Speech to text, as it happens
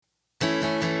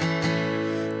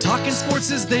Talking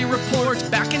sports as they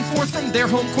report, back and forth from their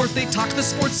home court. They talk the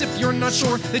sports if you're not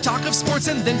sure. They talk of sports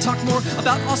and then talk more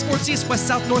about all sports, east, west,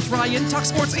 south, north. Ryan talks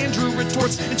sports, Andrew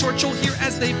retorts. In short, you'll hear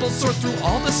as they both sort through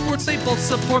all the sports they both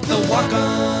support. The Walk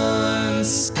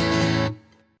Ons.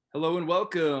 Hello and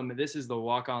welcome. This is the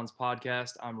Walk Ons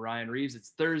podcast. I'm Ryan Reeves. It's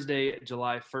Thursday,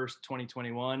 July 1st,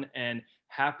 2021, and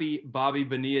happy Bobby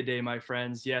Bonilla Day, my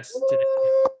friends. Yes, today,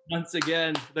 once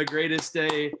again, the greatest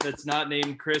day that's not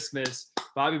named Christmas.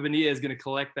 Bobby Bonilla is going to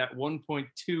collect that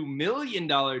 $1.2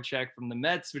 million check from the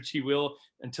Mets, which he will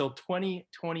until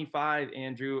 2025.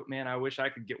 Andrew, man, I wish I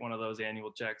could get one of those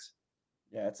annual checks.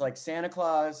 Yeah, it's like Santa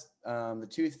Claus, the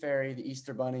Tooth Fairy, the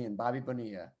Easter Bunny, and Bobby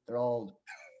Bonilla. They're all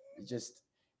just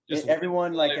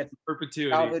everyone like it's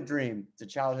perpetuity. Childhood dream. It's a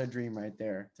childhood dream right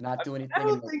there to not do anything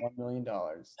and make $1 million.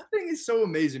 That thing is so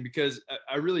amazing because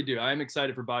I really do. I am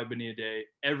excited for Bobby Bonilla Day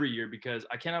every year because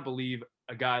I cannot believe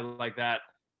a guy like that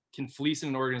can fleece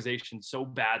an organization so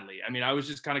badly. I mean, I was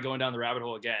just kind of going down the rabbit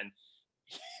hole again.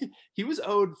 He was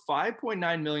owed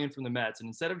 $5.9 million from the Mets, and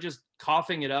instead of just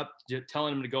coughing it up,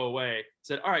 telling him to go away,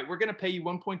 said, "All right, we're going to pay you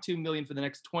 $1.2 million for the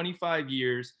next 25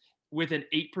 years with an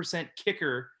 8%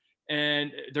 kicker."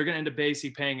 And they're going to end up basically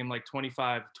paying him like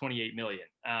 28 million.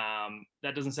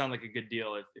 That doesn't sound like a good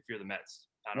deal if you're the Mets.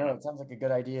 I don't know. It sounds like a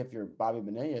good idea if you're Bobby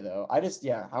Bonilla, though.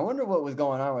 I wonder what was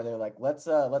going on where they're like, let's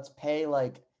pay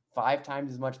like 5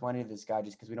 times as much money to this guy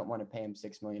just because we don't want to pay him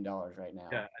 $6 million right now.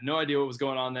 Yeah, no idea what was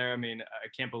going on there. I mean, I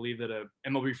can't believe that a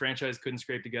MLB franchise couldn't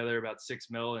scrape together about $6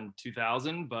 million in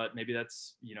 2000, but maybe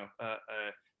that's,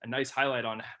 a nice highlight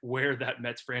on where that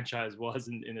Mets franchise was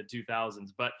in the 2000s.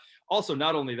 But also,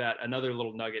 not only that, another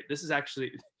little nugget. This is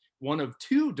actually one of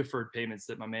 2 deferred payments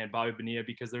that my man Bobby Bonilla,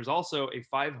 because there's also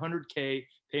a $500K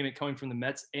payment coming from the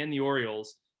Mets and the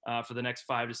Orioles for the next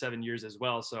 5 to 7 years as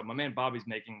well. So my man Bobby's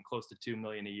making close to $2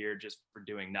 million a year just for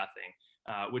doing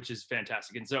nothing, which is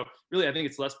fantastic. And so really, I think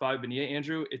it's less Bobby Bonilla,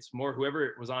 Andrew. It's more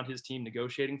whoever was on his team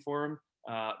negotiating for him.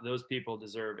 Those people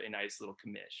deserve a nice little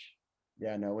commish.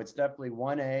 Yeah, no, it's definitely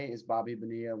 1A is Bobby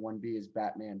Bonilla, 1B is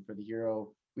Batman for the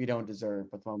hero we don't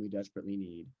deserve, but the one we desperately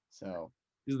need. So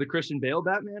is it the Christian Bale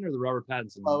Batman or the Robert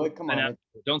Pattinson? Oh, come on.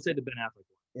 Don't say the Ben Affleck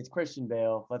one. It's Christian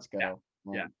Bale. Let's go.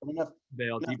 Yeah. Enough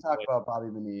Bale. Talk about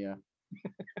Bobby Bonilla.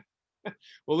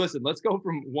 Well, listen, let's go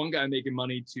from one guy making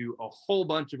money to a whole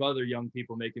bunch of other young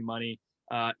people making money.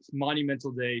 It's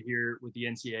monumental day here with the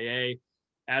NCAA.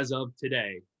 As of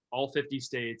today, all 50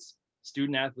 states,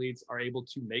 student athletes are able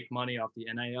to make money off the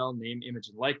NIL, name, image,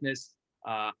 and likeness.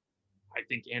 I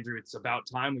think, Andrew, it's about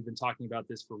time. We've been talking about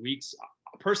this for weeks.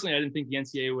 Personally, I didn't think the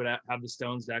NCAA would have the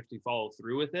stones to actually follow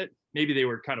through with it. Maybe they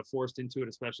were kind of forced into it,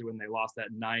 especially when they lost that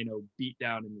 9-0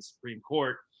 beatdown in the Supreme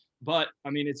Court. But, I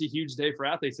mean, it's a huge day for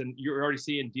athletes, and you're already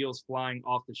seeing deals flying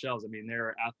off the shelves. I mean, there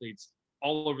are athletes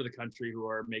all over the country who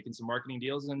are making some marketing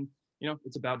deals, and,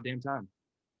 it's about damn time.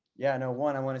 Yeah, no,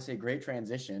 one, I want to say great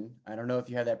transition. I don't know if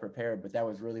you had that prepared, but that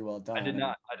was really well done. I did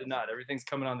not. Everything's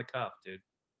coming on the cuff, dude.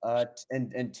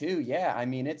 And 2, yeah, I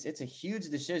mean, it's a huge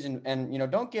decision, and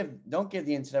don't give the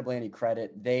NCAA any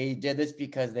credit. They did this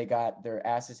because they got their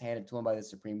asses handed to them by the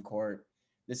Supreme Court.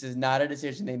 This is not a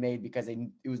decision they made because it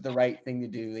was the right thing to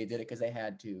do. They did it because they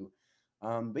had to.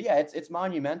 But yeah, it's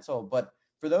monumental. But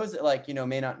for those that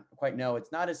may not quite know,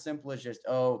 it's not as simple as just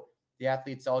the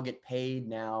athletes all get paid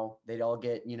now. They'd all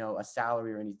get, a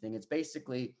salary or anything. It's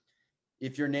basically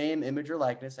if your name, image, or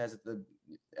likeness, as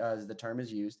the term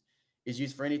is used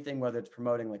for anything, whether it's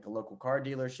promoting like a local car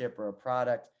dealership or a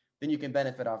product, then you can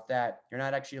benefit off that. You're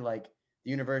not actually like the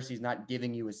university's not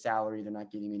giving you a salary. They're not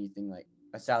giving anything like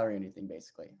a salary or anything,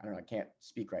 basically. I don't know. I can't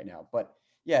speak right now. But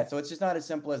yeah, so it's just not as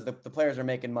simple as the players are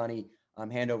making money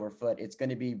hand over foot. It's going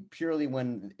to be purely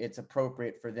when it's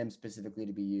appropriate for them specifically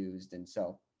to be used. And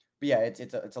so, but yeah,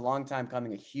 it's a long time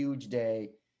coming, a huge day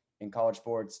in college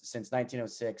sports since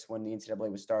 1906 when the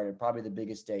NCAA was started, probably the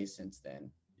biggest day since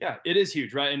then. Yeah, it is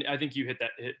huge, right? And I think you hit the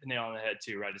nail on the head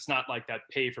too, right? It's not like that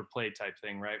pay for play type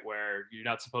thing, right? Where you're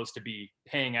not supposed to be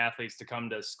paying athletes to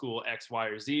come to school X, Y,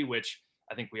 or Z, which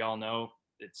I think we all know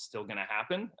it's still going to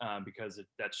happen because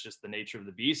that's just the nature of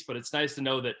the beast. But it's nice to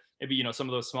know that maybe, some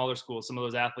of those smaller schools, some of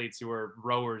those athletes who are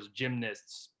rowers,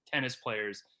 gymnasts, tennis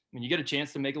players, I mean, you get a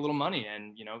chance to make a little money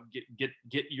and,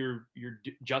 get your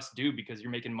just due because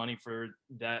you're making money for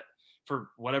that, for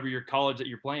whatever your college that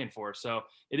you're playing for. So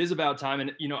it is about time.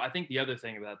 And, I think the other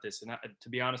thing about this, and to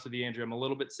be honest with you, Andrew, I'm a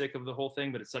little bit sick of the whole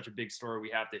thing, but it's such a big story. We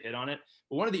have to hit on it.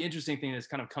 But one of the interesting things that's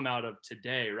kind of come out of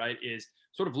today, right, is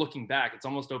sort of looking back. It's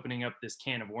almost opening up this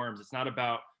can of worms. It's not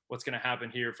about what's going to happen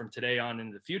here from today on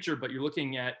into the future, but you're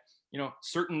looking at,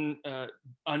 certain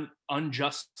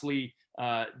unjustly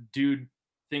dude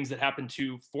things that happen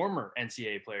to former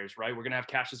NCAA players, right? We're going to have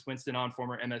Cassius Winston on,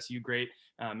 former MSU great,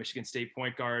 Michigan State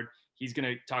point guard. He's going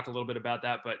to talk a little bit about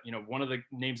that. But, one of the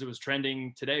names that was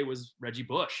trending today was Reggie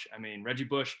Bush. I mean, Reggie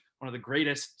Bush, one of the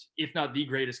greatest, if not the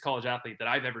greatest college athlete that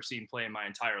I've ever seen play in my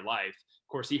entire life.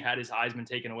 Of course, he had his Heisman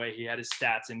taken away. He had his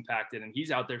stats impacted. And he's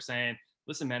out there saying,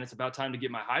 listen, man, it's about time to get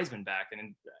my Heisman back.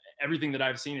 And everything that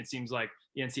I've seen, it seems like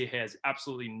the NCAA has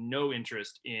absolutely no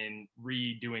interest in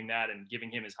redoing that and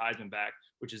giving him his Heisman back,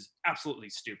 which is absolutely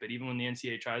stupid. Even when the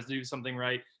NCAA tries to do something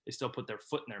right, they still put their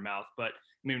foot in their mouth. But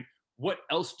I mean, what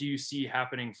else do you see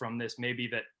happening from this? Maybe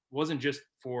that wasn't just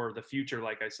for the future,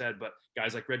 like I said, but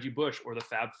guys like Reggie Bush or the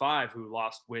Fab Five who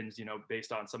lost wins,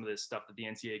 based on some of this stuff that the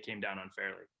NCAA came down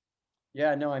unfairly.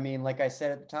 Yeah, no, I mean, like I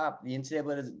said at the top, the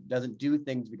NCAA doesn't do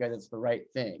things because it's the right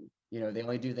thing. They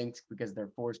only do things because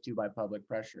they're forced to by public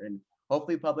pressure. And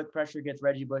hopefully public pressure gets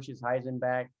Reggie Bush's Heisman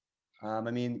back. I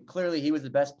mean, clearly he was the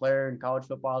best player in college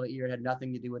football that year. It had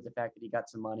nothing to do with the fact that he got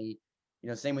some money.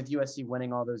 Same with USC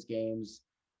winning all those games.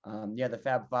 The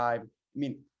Fab Five. I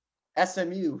mean,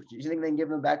 SMU, do you think they can give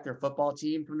them back their football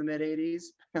team from the mid 80s?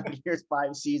 Here's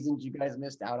 5 seasons you guys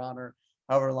missed out on, or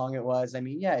however long it was. I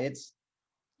mean, yeah,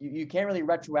 you can't really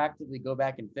retroactively go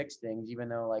back and fix things, even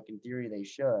though, like, in theory they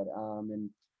should. And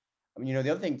I mean, the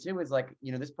other thing too is, like,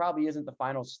 this probably isn't the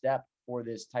final step for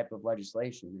this type of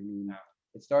legislation. I mean,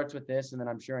 it starts with this, and then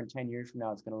I'm sure in 10 years from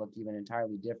now, it's going to look even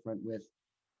entirely different with,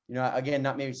 again,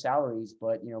 not maybe salaries,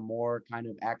 but, more kind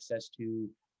of access to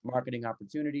marketing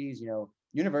opportunities.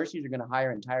 Universities are going to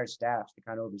hire entire staffs to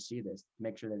kind of oversee this, to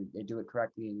make sure that they do it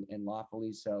correctly and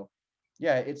lawfully. So,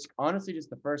 yeah, it's honestly just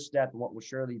the first step in what will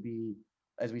surely be,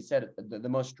 as we said, the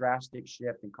most drastic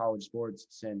shift in college sports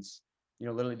since,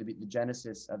 literally the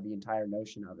genesis of the entire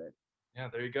notion of it. Yeah,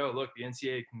 there you go. Look, the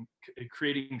NCAA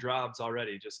creating jobs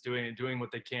already, just doing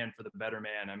what they can for the better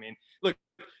man. I mean, look,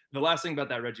 the last thing about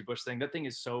that Reggie Bush thing, that thing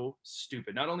is so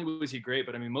stupid. Not only was he great,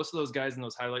 but I mean, most of those guys in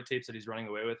those highlight tapes that he's running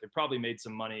away with, they probably made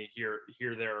some money here,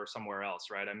 there, or somewhere else,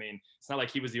 right? I mean, it's not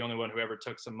like he was the only one who ever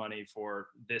took some money for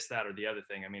this, that, or the other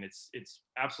thing. I mean, it's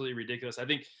absolutely ridiculous. I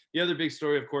think the other big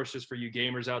story, of course, just for you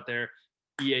gamers out there,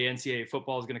 EA NCAA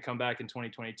football is going to come back in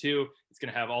 2022. It's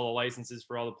going to have all the licenses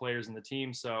for all the players in the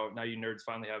team. So now you nerds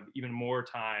finally have even more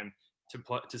time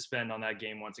to spend on that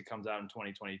game once it comes out in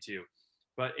 2022.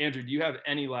 But Andrew, do you have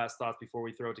any last thoughts before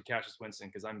we throw it to Cassius Winston?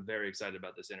 Because I'm very excited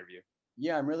about this interview.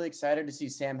 Yeah, I'm really excited to see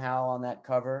Sam Howell on that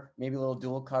cover. Maybe a little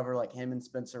dual cover like him and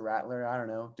Spencer Rattler. I don't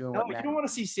know. No, you don't want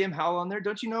to see Sam Howell on there.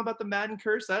 Don't you know about the Madden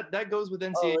curse? That goes with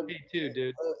NCAA too,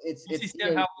 dude. It's see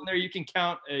Sam Howell on there, you can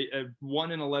count a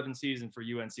 1-11 season for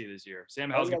UNC this year.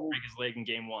 Sam Howell's going to break his leg in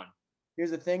game 1.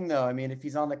 Here's the thing, though. I mean, if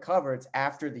he's on the cover, it's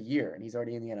after the year, and he's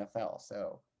already in the NFL.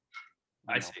 So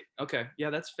I see. Okay, yeah,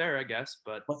 that's fair, I guess.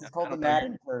 But what's it called? The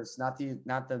Madden curse, not the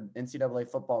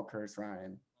NCAA football curse,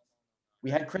 Ryan. We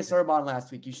had Chris Urban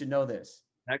last week. You should know this.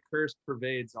 That curse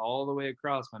pervades all the way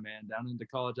across, my man, down into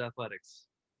college athletics.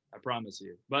 I promise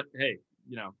you. But hey,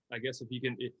 I guess if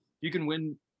you can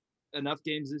win enough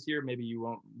games this year, maybe you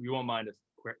won't mind if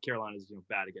Carolina's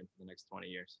bad again for the next 20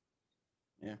 years.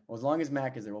 Yeah. Well, as long as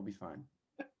Mac is there, we'll be fine.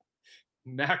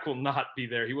 Mac will not be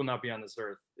there. He will not be on this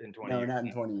earth in 20 years. No, not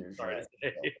in 20 years. Sorry.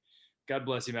 Right. God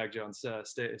bless you, Mac Jones.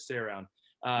 Stay around.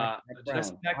 Mac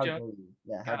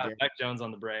Jones on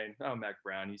the brain. Oh, Mac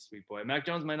Brown, you sweet boy. Mac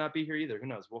Jones might not be here either. Who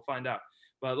knows? We'll find out.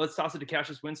 But let's toss it to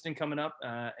Cassius Winston coming up,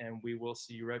 and we will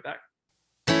see you right back.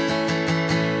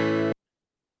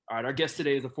 All right, our guest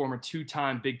today is a former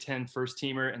 2-time Big Ten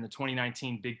first-teamer and the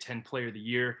 2019 Big Ten Player of the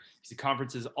Year. He's the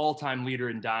conference's all-time leader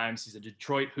in dimes. He's a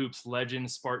Detroit Hoops legend,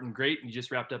 Spartan great, and he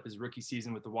just wrapped up his rookie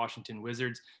season with the Washington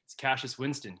Wizards. It's Cassius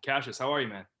Winston. Cassius, how are you,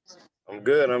 man? I'm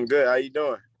good. How you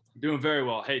doing? Doing very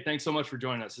well. Hey, thanks so much for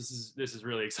joining us. This is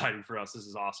really exciting for us. This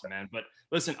is awesome, man. But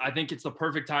listen, I think it's the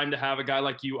perfect time to have a guy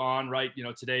like you on, right?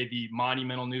 Today, the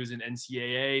monumental news in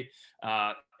NCAA,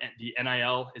 the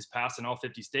NIL is passed in all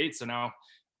 50 states. So now,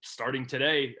 starting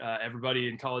today, everybody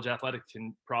in college athletics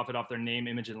can profit off their name,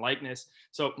 image, and likeness.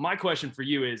 So my question for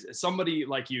you is, as somebody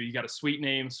like you got a sweet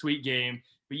name, sweet game,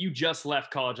 but you just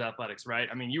left college athletics, right?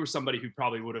 I mean, you were somebody who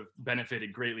probably would have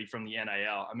benefited greitly from the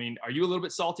NIL. I mean, are you a little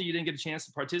bit salty you didn't get a chance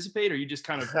to participate, or you just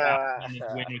kind of on this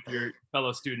win with your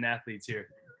fellow student athletes here?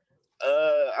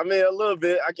 I mean, a little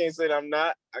bit. I can't say that I'm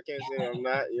not. You know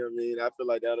what I mean? I feel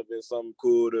like that would have been something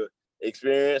cool to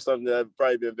experience, something that would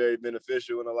probably been very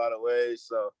beneficial in a lot of ways.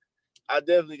 So I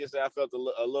definitely can say I felt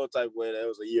a little type of way that it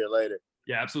was a year later.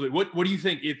 Yeah, absolutely. What do you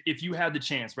think if you had the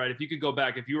chance, right? If you could go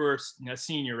back, if you were a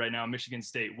senior right now in Michigan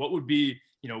State, what would be,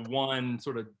 one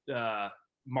sort of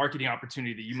marketing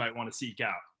opportunity that you might want to seek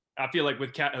out? I feel like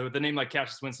with a name like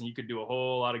Cassius Winston, you could do a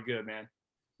whole lot of good, man.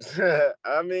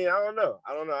 I mean, I don't know.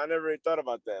 I never really thought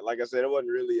about that. Like I said, it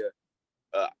wasn't really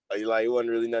it wasn't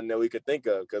really nothing that we could think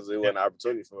of because it wasn't an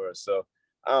opportunity for us. So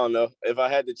I don't know. If I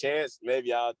had the chance,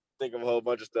 maybe I'll think of a whole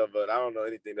bunch of stuff, but I don't know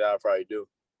anything that I'll probably do.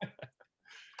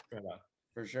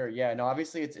 For sure. Yeah. No,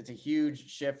 obviously it's a huge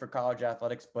shift for college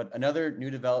athletics, but another new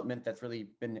development that's really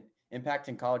been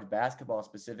impacting college basketball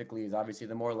specifically is obviously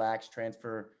the more lax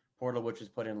transfer portal, which was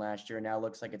put in last year. Now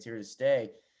looks like it's here to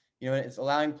stay. It's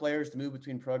allowing players to move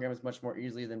between programs much more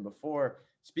easily than before.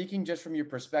 Speaking just from your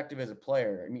perspective as a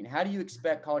player, I mean, how do you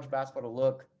expect college basketball to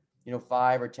look,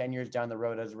 5 or 10 years down the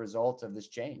road as a result of this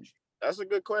change? That's a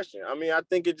good question. I mean, I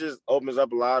think it just opens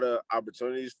up a lot of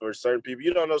opportunities for certain people.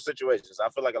 You don't know situations. I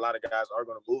feel like a lot of guys are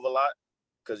going to move a lot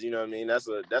because, you know what I mean? That's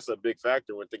a big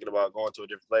factor when thinking about going to a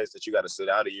different place that you got to sit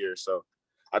out a year. So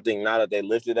I think now that they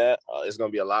lifted that, it's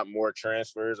going to be a lot more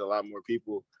transfers, a lot more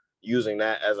people using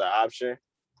that as an option.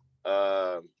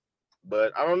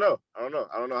 But I don't know. I don't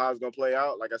know how it's going to play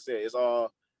out. Like I said, it's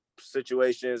all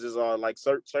situations. It's all like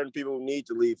certain people need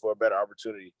to leave for a better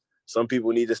opportunity. Some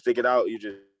people need to stick it out.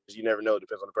 You never know. It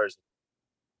depends on the person.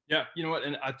 Yeah, you know what?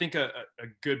 And I think a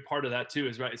good part of that too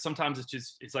is, right, sometimes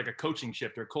it's like a coaching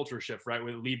shift or a culture shift, right?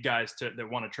 We leave guys that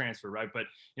want to transfer, right? But,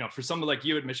 for someone like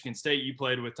you at Michigan State, you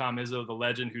played with Tom Izzo, the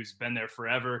legend who's been there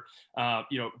forever.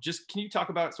 Just can you talk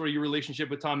about sort of your relationship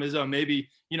with Tom Izzo? Maybe,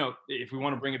 if we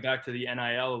want to bring it back to the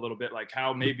NIL a little bit, like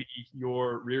how maybe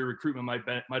your recruitment might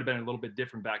have been a little bit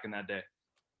different back in that day.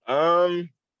 I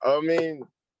mean,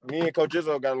 me and Coach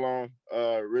Izzo got along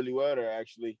really well there,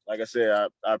 actually. Like I said,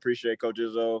 I appreciate Coach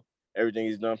Izzo, everything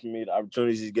he's done for me, the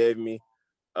opportunities he's gave me.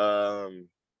 I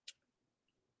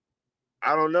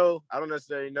don't know. I don't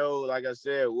necessarily know, like I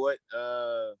said, what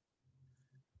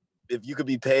if you could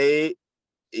be paid,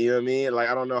 you know what I mean? Like,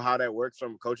 I don't know how that works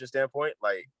from a coaching standpoint.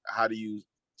 Like, how do you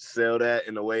sell that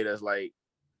in a way that's like,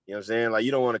 you know what I'm saying? Like,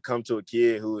 you don't want to come to a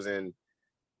kid who's in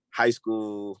high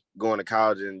school going to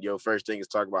college and your first thing is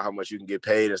talk about how much you can get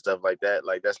paid and stuff like that.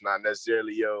 Like, that's not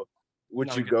necessarily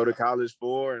what you go to college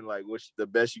for and like what's the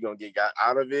best you're gonna get got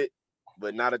out of it.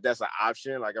 But now that that's an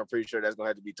option, like I'm pretty sure that's gonna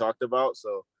have to be talked about.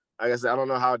 So like I said, I don't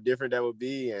know how different that would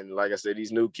be. And like I said,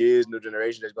 these new kids, new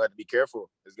generation, they're gonna have to be careful.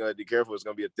 It's gonna be careful. It's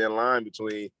gonna be a thin line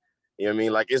between, you know what I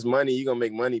mean? Like, it's money, you're gonna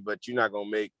make money, but you're not gonna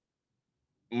make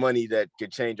money that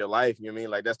could change your life. You know what I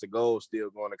mean? Like, that's the goal, still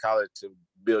going to college to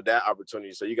build that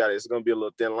opportunity. So it's going to be a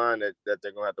little thin line that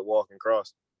they're going to have to walk and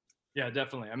cross. Yeah,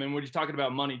 definitely. I mean, when you're talking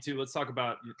about money too, let's talk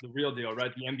about the real deal,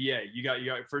 right? The NBA. You got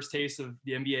your first taste of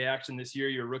the NBA action this year.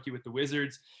 You're a rookie with the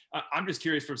Wizards. I'm just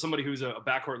curious, for somebody who's a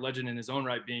backcourt legend in his own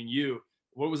right, being you,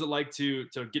 what was it like to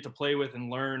get to play with and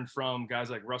learn from guys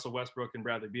like Russell Westbrook and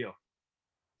Bradley Beal?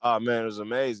 Oh man, it was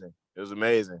amazing. It was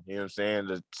amazing. You know what I'm saying?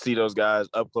 To see those guys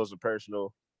up close and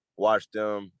personal, watch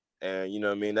them, and you know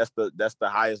what I mean. That's the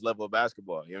highest level of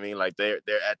basketball. You know what I mean? Like, they're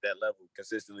at that level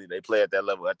consistently. They play at that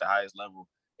level, at the highest level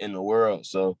in the world.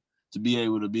 So to be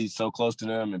able to be so close to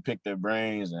them and pick their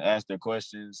brains and ask their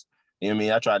questions, you know what I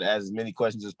mean? I try to ask as many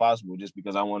questions as possible just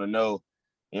because I want to know,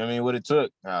 you know what I mean, what it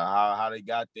took, how they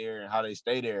got there and how they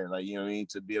stay there. Like, you know what I mean,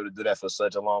 to be able to do that for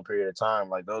such a long period of time.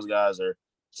 Like, those guys are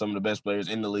some of the best players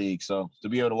in the league. So to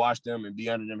be able to watch them and be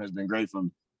under them has been great for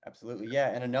me. Absolutely. Yeah.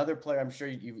 And another player I'm sure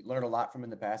you've learned a lot from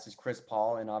in the past is Chris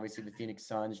Paul. And obviously the Phoenix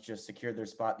Suns just secured their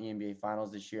spot in the NBA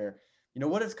Finals this year.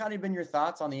 What has kind of been your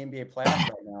thoughts on the NBA playoffs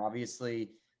right now? Obviously,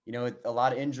 a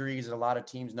lot of injuries, a lot of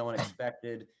teams no one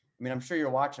expected. I mean, I'm sure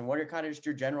you're watching. What are kind of just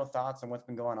your general thoughts on what's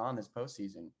been going on this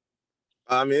postseason?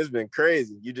 I mean, it's been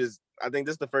crazy. I think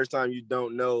this is the first time you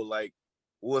don't know, like,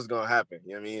 what's going to happen.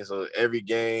 You know what I mean? So every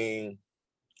game,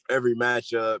 every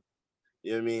matchup,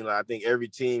 you know what I mean? Like, I think every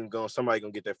team somebody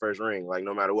gonna get their first ring, like,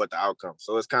 no matter what the outcome.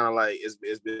 So it's kind of like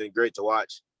it's been great to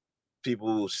watch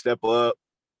people step up,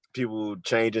 people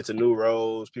change into new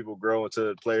roles, people grow into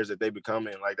the players that they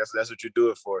becoming. Like, that's what you do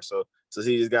it for. So to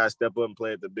see these guys step up and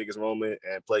play at the biggest moment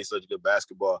and play such good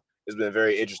basketball, it's been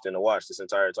very interesting to watch this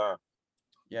entire time.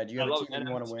 Yeah, do you have a team that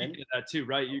you want to win? Speaking of that too,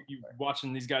 right? You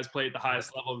watching these guys play at the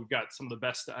highest level. We've got some of the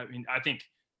best. I mean, I think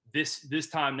this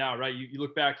time now, right? You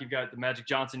look back, you've got the Magic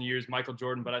Johnson years, Michael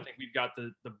Jordan, but I think we've got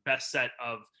the best set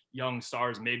of young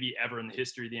stars maybe ever in the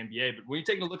history of the NBA. But when you're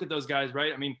taking a look at those guys,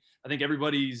 right? I mean, I think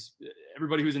everybody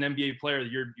who's an NBA player,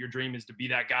 your dream is to be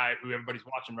that guy who everybody's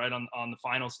watching, right? On the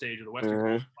final stage of the Western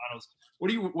Conference Finals.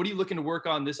 What are you looking to work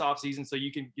on this offseason so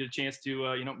you can get a chance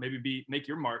to maybe make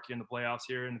your mark in the playoffs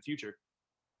here in the future?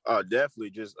 Oh,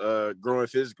 definitely. Just growing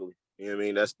physically. You know what I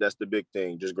mean? That's the big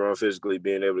thing. Just growing physically,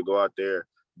 being able to go out there,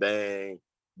 bang,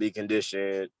 be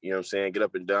conditioned, you know what I'm saying? Get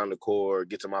up and down the court,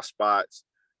 get to my spots,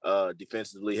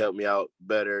 defensively help me out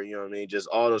better, you know what I mean? Just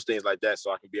all those things like that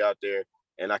so I can be out there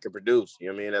and I can produce. You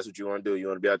know what I mean? That's what you want to do. You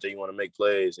want to be out there, you want to make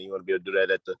plays, and you want to be able to do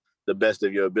that at the best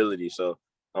of your ability. So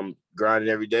I'm grinding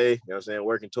every day, you know what I'm saying,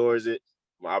 working towards it.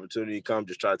 My opportunity comes,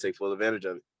 just try to take full advantage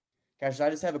of it. Cash, I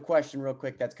just have a question real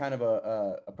quick. That's kind of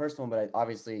a personal one, but I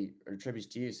obviously attributes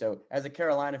to you. So as a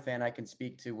Carolina fan, I can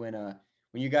speak to when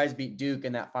you guys beat Duke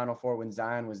in that Final Four when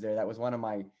Zion was there. That was one of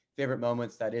my favorite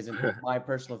moments. That isn't my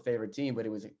personal favorite team, but it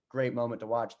was a great moment to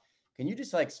watch. Can you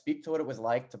just like speak to what it was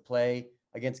like to play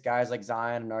against guys like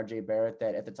Zion and RJ Barrett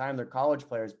that at the time they're college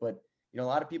players, but a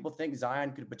lot of people think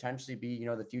Zion could potentially be,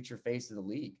 the future face of the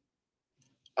league.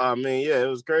 I mean, yeah, it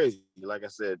was crazy. Like I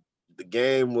said, the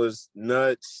game was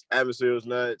nuts. Atmosphere was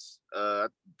nuts. I'm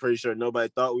pretty sure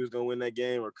nobody thought we was gonna win that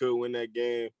game or could win that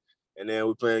game. And then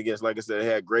we playing against, like I said, they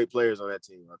had great players on that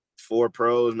team, like 4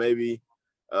 pros, maybe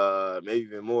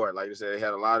even more. Like I said, they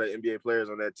had a lot of NBA players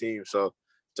on that team. So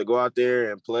to go out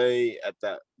there and play at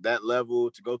that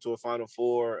level, to go to a Final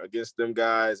Four against them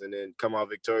guys, and then come out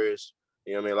victorious.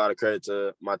 You know what I mean? A lot of credit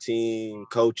to my team,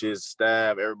 coaches,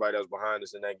 staff, everybody that was behind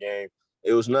us in that game.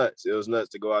 It was nuts. It was nuts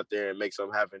to go out there and make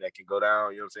something happen that can go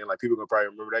down. You know what I'm saying? Like, people can probably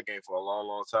remember that game for a long,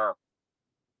 long time.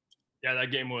 Yeah,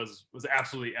 that game was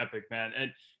absolutely epic, man.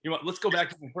 And you know what? Let's go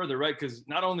back even further, right? Because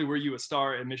not only were you a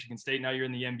star at Michigan State, now you're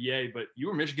in the NBA, but you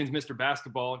were Michigan's Mr.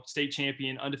 Basketball, state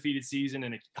champion, undefeated season,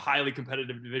 in a highly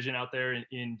competitive division out there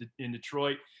in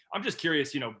Detroit. I'm just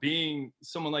curious, being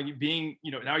someone like you,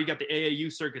 now you got the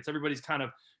AAU circuits, everybody's kind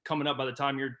of coming up. By the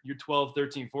time you're 12,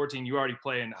 13, 14, you already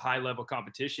play in high level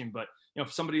competition. But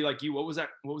for somebody like you, what was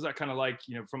that kind of like,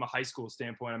 from a high school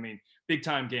standpoint? I mean, big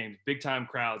time games, big time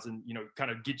crowds, and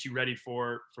kind of get you ready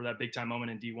for that big time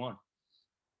moment in D1.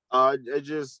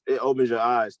 It opens your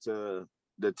eyes to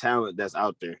the talent that's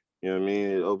out there. You know what I mean?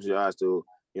 It opens your eyes to, you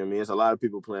know what I mean? It's a lot of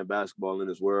people playing basketball in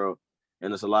this world,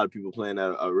 and it's a lot of people playing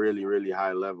at a really, really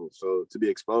high level. So to be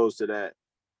exposed to that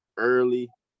early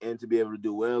and to be able to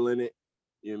do well in it,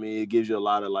 you know what I mean? It gives you a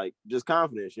lot of just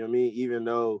confidence. You know what I mean? Even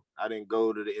though I didn't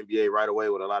go to the NBA right away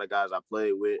with a lot of guys I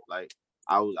played with,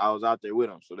 I was out there with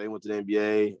them. So they went to the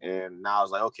NBA, and now I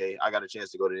was like, okay, I got a chance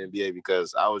to go to the NBA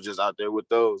because I was just out there with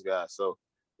those guys. So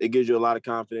it gives you a lot of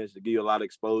confidence. It gives you a lot of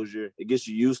exposure. It gets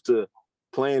you used to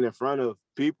playing in front of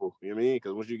people. You know what I mean?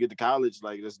 Because once you get to college,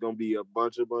 there's going to be a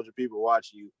bunch of people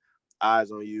watching you,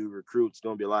 eyes on you, recruits.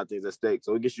 Going to be a lot of things at stake.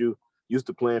 So it gets you used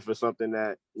to playing for something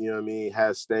that, you know what I mean,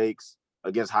 has stakes,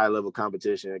 against high-level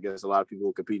competition, against a lot of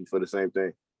people competing for the same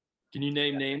thing. Can you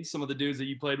name names, some of the dudes that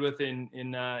you played with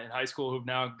in high school who've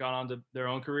now gone on to their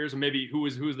own careers, or maybe who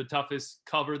was the toughest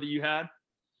cover that you had?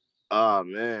 Oh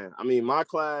man, I mean, in my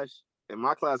class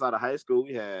out of high school,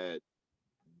 we had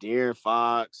De'Aaron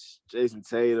Fox, Jason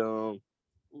Tatum,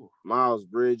 Miles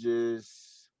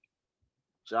Bridges,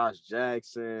 Josh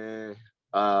Jackson.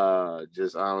 I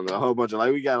don't know, a whole bunch of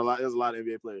we got a lot. There's a lot of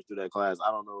NBA players through that class. I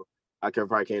don't know.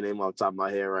 Probably can't name off the top of my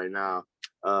head right now.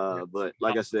 But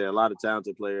like I said, a lot of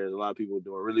talented players, a lot of people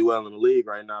doing really well in the league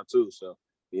right now too. So,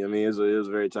 you know what I mean? It was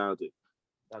very talented.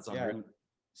 That's unreal. Yeah.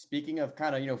 Speaking of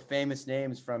kind of, famous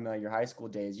names from your high school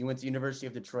days, you went to University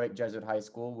of Detroit Jesuit High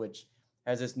School, which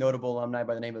has this notable alumni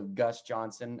by the name of Gus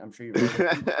Johnson. I'm sure you've heard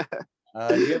of him.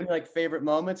 Do you have any favorite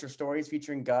moments or stories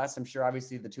featuring Gus? I'm sure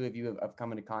obviously the two of you have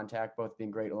come into contact, both being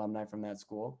great alumni from that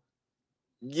school.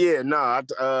 Yeah, no,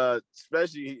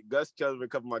 especially Gus covered a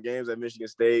couple of my games at Michigan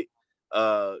State.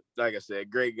 Like I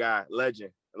said, great guy, legend.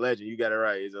 You got it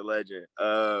right. He's a legend.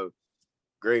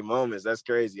 Great moments. That's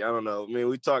crazy. I don't know. I mean,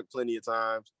 we talked plenty of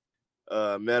times,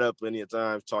 met up plenty of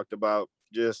times, talked about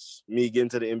just me getting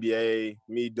to the NBA,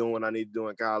 me doing what I need to do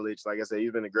in college. Like I said,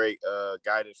 he's been a great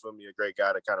guidance for me, a great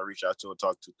guy to kind of reach out to and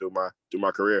talk to through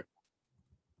my career.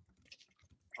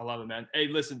 I love it, man. Hey,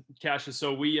 listen, Cassius.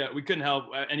 So we couldn't help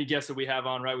any guests that we have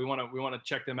on, right? We want to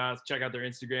check them out, check out their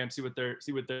Instagram, see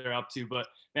what they're up to. But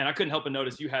man, I couldn't help but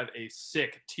notice you have a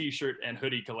sick T-shirt and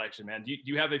hoodie collection, man. Do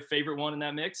you have a favorite one in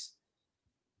that mix?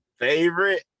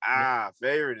 Favorite?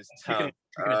 Favorite is tough.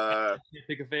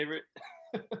 Pick a favorite.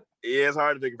 Yeah, it's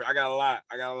hard to pick. I got a lot.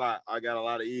 I got a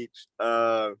lot of each.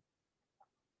 Yeah,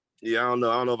 I don't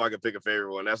know if I can pick a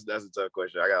favorite one. That's a tough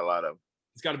question. I got a lot of them.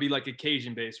 It's got to be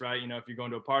occasion based, right? If you're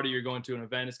going to a party, you're going to an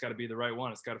event, it's got to be the right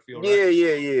one. It's got to feel right.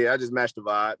 Yeah. I just match the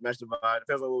vibe. Depends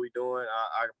on what we're doing.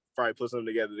 I probably put something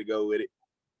together to go with it.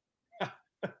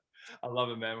 I love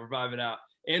it, man. We're vibing out.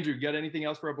 Andrew, you got anything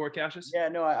else for our boy Cassius? Yeah,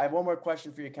 no, I have one more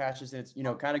question for you, Cassius, and it's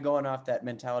kind of going off that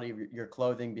mentality of your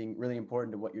clothing being really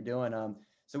important to what you're doing.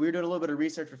 So we were doing a little bit of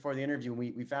research before the interview,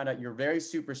 and we found out you're very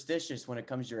superstitious when it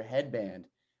comes to your headband.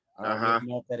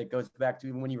 That it goes back to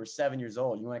even when you were 7 years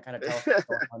old. You want to kind of tell us what's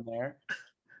going on there?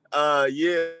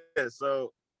 Yeah.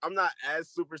 So I'm not as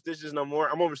superstitious no more.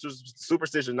 I'm over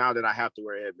superstitious now that I have to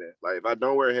wear a headband. Like if I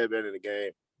don't wear a headband in the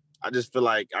game, I just feel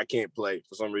like I can't play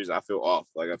for some reason. I feel off,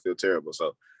 like I feel terrible.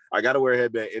 So I got to wear a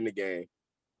headband in the game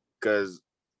because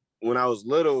when I was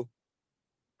little,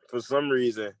 for some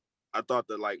reason, I thought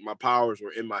that like my powers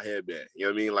were in my headband. You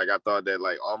know what I mean? Like I thought that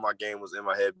like all my game was in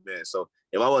my headband. So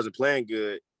if I wasn't playing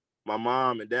good, my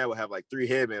mom and dad would have like 3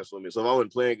 headbands for me. So if I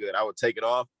wasn't playing good, I would take it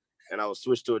off and I would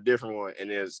switch to a different one. And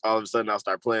then all of a sudden I'll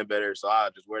start playing better. So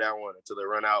I'll just wear that one until they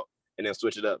run out and then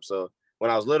switch it up. So when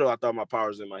I was little, I thought my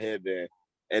powers was in my headband.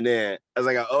 And then as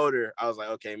I got older, I was like,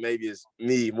 okay, maybe it's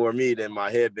more me than my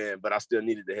headband, but I still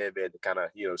needed the headband to kind of,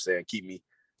 you know what I'm saying, keep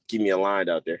me aligned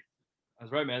out there.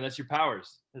 That's right, man. That's your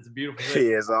powers. That's a beautiful thing.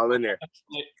 Yeah, it's all in there.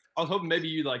 I was hoping maybe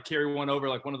you like carry one over,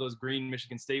 like one of those green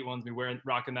Michigan State ones, be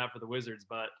rocking that for the Wizards.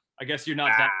 But I guess you're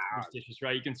not that superstitious,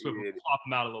 right? You can swap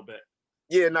them out a little bit.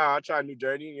 Yeah, no, I tried New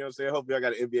Jersey. You know what I'm saying? Hopefully, I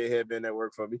got an NBA headband that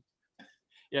worked for me.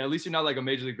 Yeah, at least you're not like a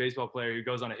Major League Baseball player who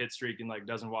goes on a hit streak and like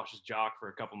doesn't wash his jock for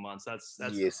a couple months. That's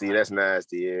yeah. See, that's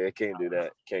nasty. Yeah, can't do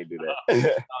that. Can't do that.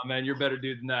 Oh, man, you're a better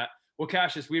dude than that. Well,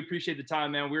 Cassius, we appreciate the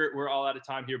time, man. We're all out of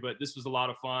time here, but this was a lot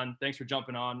of fun. Thanks for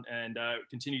jumping on, and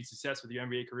continued success with your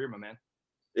NBA career, my man.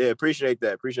 Yeah, appreciate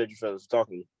that. Appreciate you fellas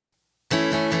talking to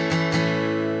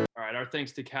me. All right, our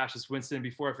thanks to Cassius Winston.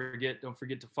 Before I forget, don't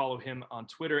forget to follow him on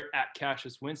Twitter at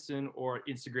Cassius Winston or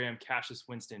Instagram Cassius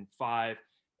Winston 5.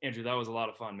 Andrew, that was a lot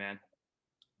of fun, man.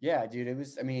 Yeah, dude, it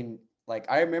was. I mean, like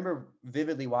I remember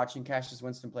vividly watching Cassius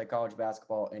Winston play college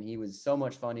basketball, and he was so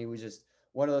much fun. He was just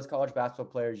one of those college basketball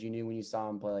players you knew when you saw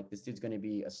him play, like this dude's going to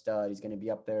be a stud. He's going to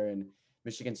be up there in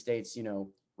Michigan State's,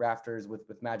 rafters with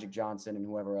Magic Johnson and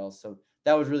whoever else. So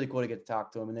that was really cool to get to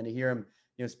talk to him. And then to hear him,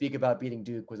 speak about beating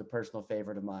Duke was a personal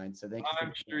favorite of mine. So thank you.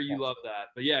 I'm sure you love that.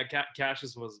 But yeah,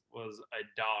 Cassius was a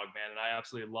dog, man. And I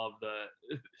absolutely love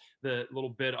the little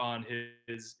bit on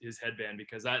his headband,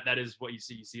 because that is what you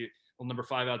see. You see number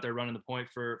 5 out there running the point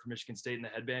for Michigan State in the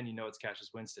headband. It's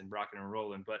Cassius Winston rocking and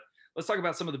rolling. But let's talk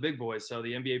about some of the big boys. So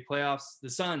the NBA playoffs, the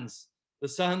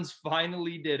Suns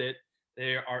finally did it.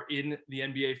 They are in the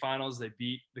NBA finals. They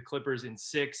beat the Clippers in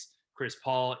 6. Chris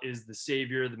Paul is the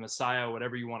savior, the messiah,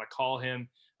 whatever you want to call him.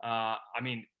 I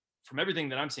mean, from everything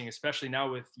that I'm seeing, especially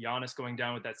now with Giannis going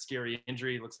down with that scary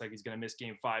injury, it looks like he's going to miss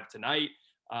game 5 tonight.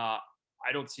 I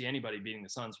don't see anybody beating the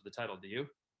Suns for the title. Do you?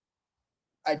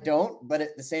 I don't, but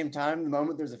at the same time, the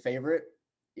moment there's a favorite,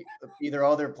 either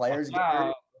all their players get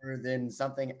hurt or then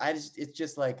something. It's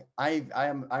just like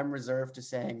I'm reserved to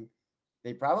saying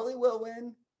they probably will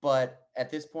win, but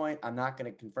at this point, I'm not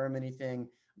going to confirm anything.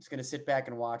 I'm just going to sit back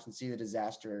and watch and see the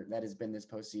disaster that has been this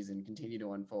postseason continue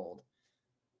to unfold.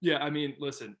 Yeah, I mean,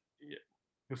 listen,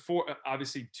 before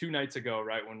obviously 2 nights ago,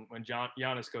 right, when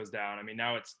Giannis goes down, I mean,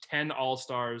 now it's 10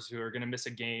 All-Stars who are going to miss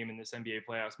a game in this NBA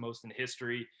playoffs, most in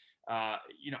history. I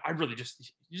really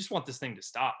you just want this thing to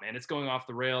stop, man. It's going off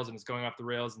the rails, and it's going off the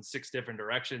rails in 6 different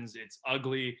directions. It's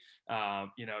ugly.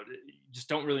 You just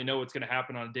don't really know what's going to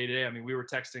happen on a day-to-day. I mean, we were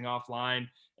texting offline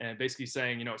and basically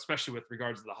saying, especially with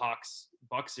regards to the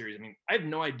Hawks-Bucks series, I mean, I have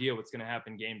no idea what's going to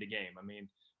happen game to game. I mean,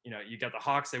 you got the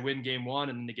Hawks, they win game 1,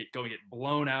 and then they get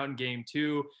blown out in game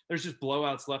 2. There's just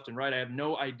blowouts left and right. I have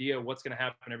no idea what's going to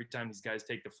happen every time these guys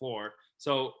take the floor.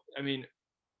 So, I mean,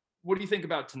 what do you think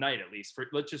about tonight, at least?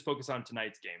 Let's just focus on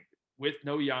tonight's game. With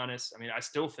no Giannis, I mean, I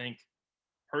still think,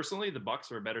 personally, the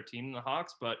Bucks are a better team than the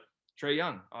Hawks, but Trae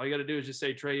Young. All you got to do is just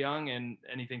say Trae Young, and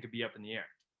anything could be up in the air.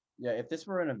 Yeah, if this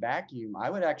were in a vacuum,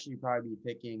 I would actually probably be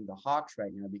picking the Hawks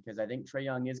right now, because I think Trae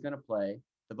Young is going to play.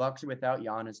 The Bucks are without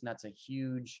Giannis, and that's a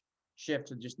huge shift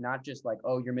to just not just like,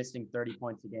 oh, you're missing 30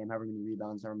 points a game, however many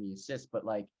rebounds, however many assists, but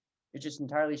like it just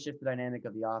entirely shift the dynamic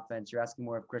of the offense. You're asking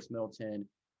more of Chris Middleton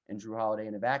and Drew Holiday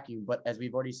in a vacuum. But as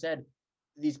we've already said,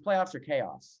 these playoffs are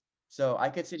chaos. So I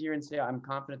could sit here and say I'm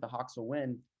confident the Hawks will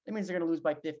win. That means they're going to lose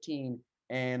by 15,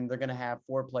 and they're going to have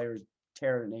 4 players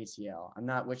tear an ACL. I'm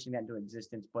not wishing that into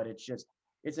existence, but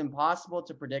it's impossible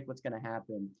to predict what's going to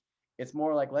happen. It's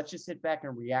more like, let's just sit back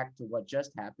and react to what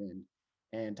just happened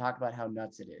and talk about how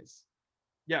nuts it is.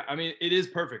 Yeah, I mean, it is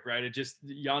perfect, right? It just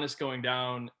Giannis going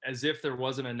down, as if there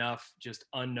wasn't enough just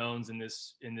unknowns in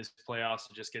this playoffs.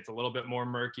 It just gets a little bit more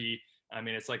murky. I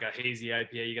mean, it's like a hazy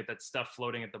IPA. You get that stuff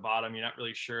floating at the bottom. You're not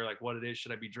really sure like what it is.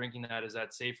 Should I be drinking that? Is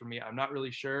that safe for me? I'm not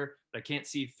really sure, but I can't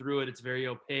see through it. It's very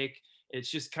opaque. It's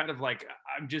just kind of like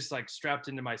I'm just like strapped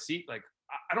into my seat. Like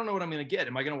I don't know what I'm going to get.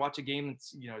 Am I going to watch a game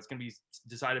that's, it's going to be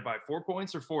decided by 4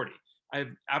 points or 40? I have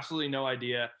absolutely no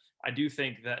idea. I do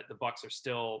think that the Bucks are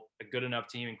still a good enough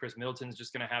team, and Chris Middleton is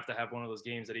just going to have one of those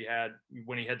games that he had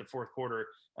when he had the fourth quarter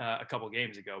a couple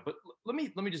games ago. But let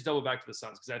me just double back to the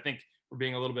Suns, because I think we're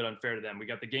being a little bit unfair to them. We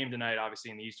got the game tonight,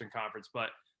 obviously in the Eastern Conference, but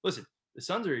listen, the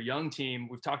Suns are a young team.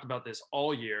 We've talked about this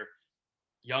all year.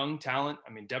 Young talent.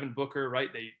 I mean, Devin Booker, right?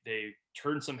 They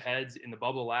turned some heads in the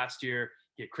bubble last year.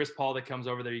 You get Chris Paul that comes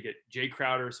over there. You get Jay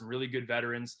Crowder, some really good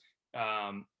veterans.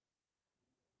 Saric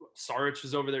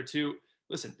is over there too.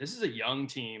 Listen, this is a young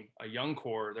team, a young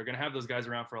core. They're going to have those guys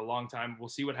around for a long time. We'll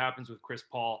see what happens with Chris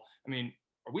Paul. I mean,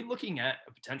 are we looking at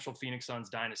a potential Phoenix Suns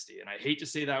dynasty? And I hate to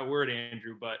say that word,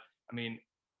 Andrew, but I mean,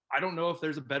 I don't know if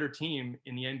there's a better team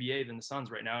in the NBA than the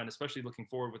Suns right now, and especially looking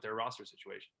forward with their roster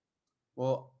situation.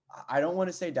 Well, I don't want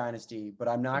to say dynasty, but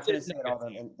I'm not going to say it all.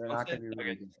 They're not going to be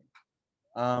really good.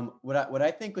 What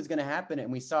I think was going to happen,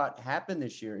 and we saw it happen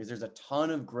this year, is there's a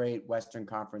ton of great Western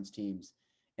Conference teams.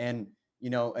 And,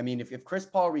 I mean, if Chris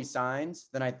Paul resigns,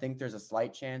 then I think there's a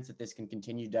slight chance that this can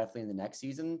continue definitely in the next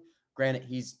season. Granted,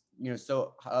 he's,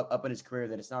 so up in his career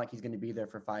that it's not like he's going to be there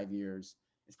for 5 years.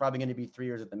 It's probably going to be 3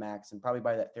 years at the max. And probably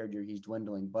by that third year, he's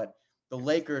dwindling. But the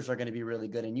Lakers are going to be really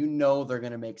good. And they're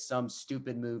going to make some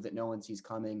stupid move that no one sees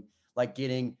coming, like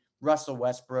getting Russell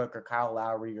Westbrook or Kyle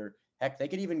Lowry, or heck, they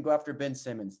could even go after Ben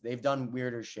Simmons. They've done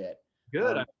weirder shit.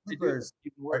 Good. Clippers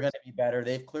are going to be better.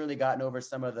 They've clearly gotten over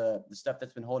some of the stuff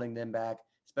that's been holding them back,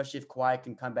 especially if Kawhi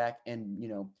can come back and,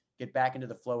 get back into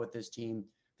the flow with this team.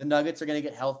 The Nuggets are going to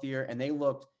get healthier, and they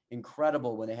looked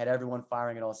incredible when they had everyone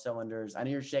firing at all cylinders. I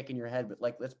know you're shaking your head, but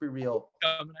let's be real.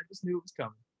 I just knew it was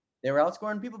coming. They were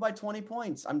outscoring people by 20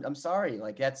 points. I'm sorry.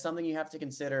 That's something you have to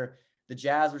consider. The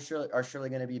Jazz are surely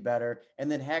going to be better. And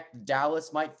then heck,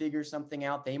 Dallas might figure something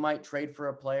out. They might trade for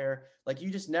a player. You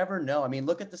just never know. I mean,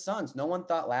 look at the Suns. No one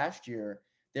thought last year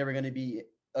they were going to be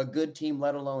a good team,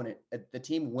 let alone the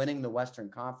team winning the Western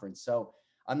Conference. So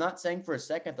I'm not saying for a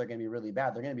second they're going to be really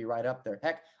bad. They're going to be right up there.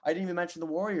 Heck, I didn't even mention the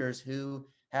Warriors, who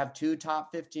have 2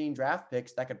 top 15 draft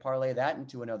picks that could parlay that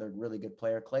into another really good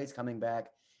player. Clay's coming back.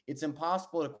 It's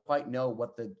impossible to quite know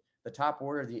what the top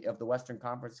order of the Western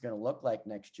Conference is going to look like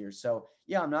next year. So,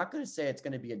 yeah, I'm not going to say it's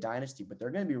going to be a dynasty, but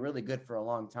they're going to be really good for a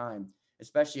long time,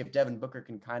 especially if Devin Booker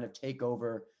can kind of take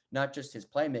over not just his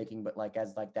playmaking, but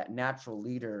as that natural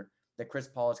leader that Chris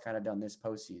Paul has kind of done this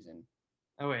postseason.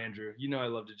 Oh, Andrew, I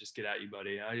love to just get at you,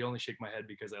 buddy. I only shake my head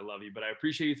because I love you, but I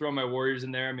appreciate you throwing my Warriors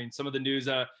in there. I mean, some of the news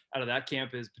out of that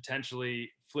camp is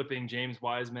potentially flipping James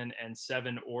Wiseman and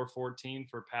 7 or 14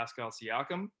 for Pascal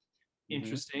Siakam.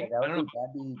 Interesting. Yeah, I don't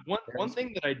know. One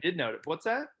thing that I did note. What's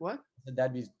that? What?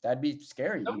 That'd be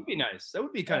scary. That would be nice. That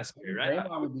would be kind of scary, right?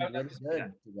 Would be really good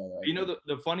together,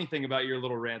 the funny thing about your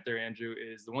little rant there, Andrew,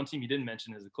 is the one team you didn't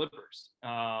mention is the Clippers.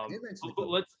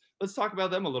 Let's talk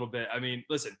about them a little bit. I mean,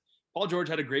 listen, Paul George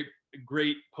had a great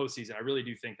postseason. I really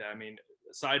do think that. I mean,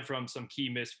 aside from some key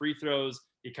missed free throws,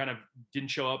 he kind of didn't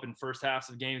show up in first halves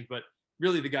of games, but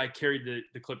really the guy carried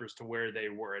the Clippers to where they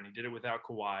were, and he did it without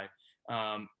Kawhi.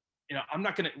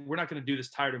 We're not gonna do this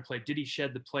tired and play. Did he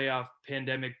shed the playoff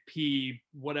pandemic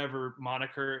whatever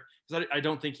moniker? Because I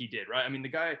don't think he did, right? I mean, the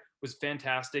guy was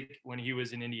fantastic when he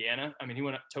was in Indiana. I mean, he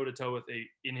went toe to toe with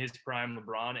in his prime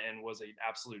LeBron and was an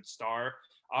absolute star.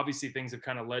 Obviously, things have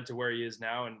kind of led to where he is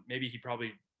now, and maybe he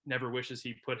probably never wishes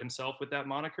he put himself with that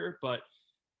moniker. But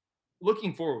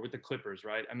looking forward with the Clippers,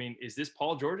 right? I mean, is this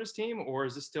Paul George's team or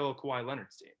is this still Kawhi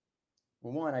Leonard's team?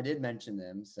 Well, one, I did mention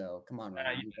them, so come on,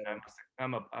 Ryan.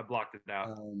 I blocked it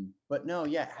out. But no,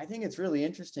 yeah, I think it's really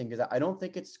interesting because I don't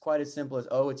think it's quite as simple as,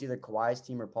 it's either Kawhi's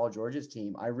team or Paul George's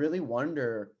team. I really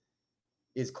wonder,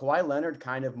 is Kawhi Leonard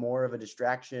kind of more of a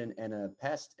distraction and a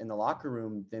pest in the locker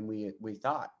room than we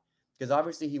thought? Because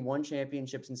obviously he won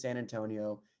championships in San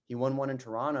Antonio, he won one in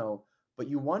Toronto, but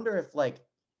you wonder if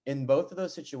in both of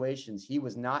those situations, he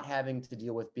was not having to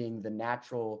deal with being the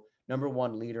natural number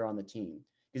one leader on the team.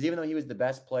 Because even though he was the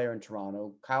best player in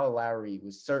Toronto, Kyle Lowry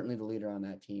was certainly the leader on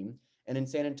that team. And in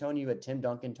San Antonio, you had Tim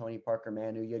Duncan, Tony Parker,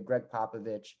 Manu, you had Greg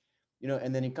Popovich,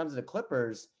 and then he comes to the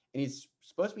Clippers and he's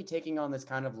supposed to be taking on this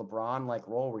kind of LeBron-like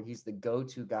role where he's the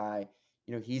go-to guy.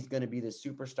 He's going to be the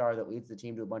superstar that leads the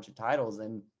team to a bunch of titles.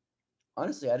 And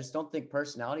honestly, I just don't think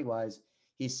personality-wise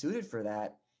he's suited for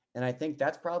that. And I think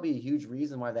that's probably a huge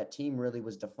reason why that team really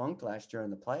was defunct last year in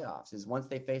the playoffs, is once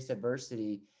they faced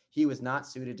adversity, he was not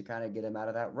suited to kind of get him out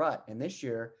of that rut. And this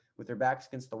year, with their backs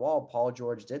against the wall, Paul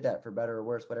George did that, for better or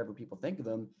worse, whatever people think of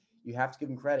him. You have to give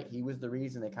him credit. He was the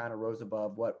reason they kind of rose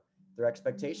above what their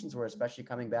expectations were, especially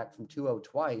coming back from 2-0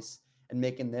 twice and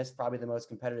making this probably the most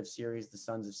competitive series the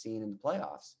Suns have seen in the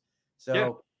playoffs.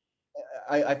 So yeah.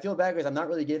 I feel bad because I'm not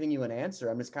really giving you an answer.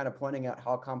 I'm just kind of pointing out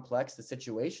how complex the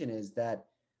situation is, that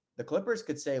the Clippers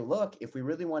could say, look, if we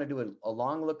really want to do a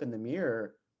long look in the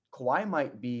mirror, Kawhi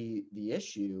might be the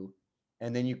issue.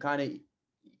 And then you kind of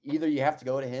either you have to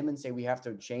go to him and say, we have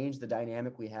to change the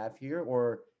dynamic we have here,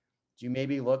 or do you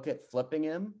maybe look at flipping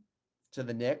him to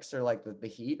the Knicks or like the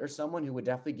Heat or someone who would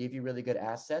definitely give you really good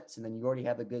assets, and then you already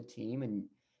have a good team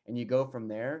and you go from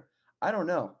there. I don't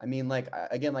know. I mean,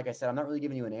 again, like I said, I'm not really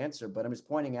giving you an answer, but I'm just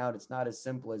pointing out it's not as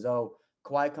simple as, oh,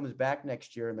 Kawhi comes back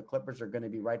next year and the Clippers are going to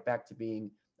be right back to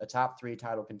being a top 3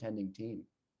 title contending team.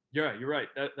 Yeah, you're right.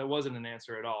 That wasn't an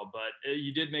answer at all, but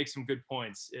you did make some good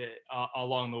points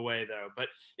along the way, though. But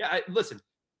yeah, listen,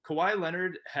 Kawhi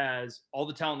Leonard has all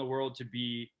the talent in the world to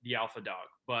be the alpha dog,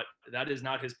 but that is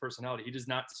not his personality. He does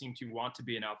not seem to want to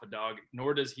be an alpha dog,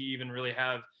 nor does he even really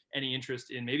have any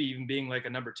interest in maybe even being like a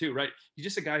number 2, right? He's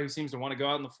just a guy who seems to want to go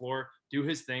out on the floor, do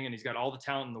his thing, and he's got all the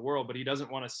talent in the world, but he doesn't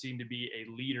want to seem to be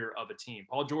a leader of a team.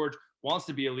 Paul George wants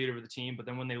to be a leader of the team, but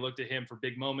then when they looked at him for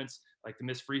big moments, like the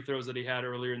missed free throws that he had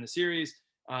earlier in the series,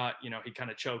 he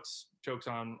kind of chokes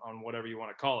on whatever you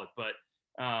want to call it. But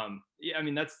yeah, I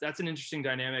mean, that's an interesting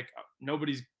dynamic.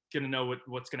 Nobody's going to know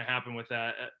what's going to happen with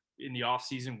that in the off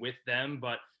season with them,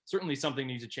 but certainly something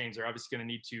needs to change. They're obviously going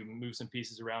to need to move some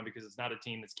pieces around because it's not a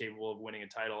team that's capable of winning a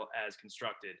title as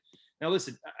constructed. Now,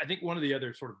 listen, I think one of the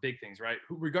other sort of big things, right?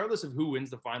 Regardless of who wins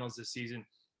the finals this season,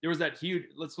 there was that huge,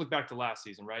 let's look back to last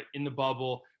season, right? In the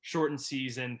bubble, shortened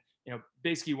season,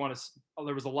 basically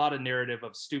there was a lot of narrative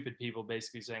of stupid people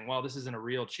basically saying, well, this isn't a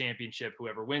real championship,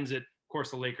 whoever wins it. Of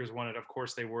course, the Lakers won it. Of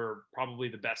course, they were probably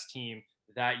the best team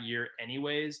that year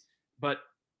anyways. But,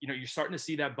 you're starting to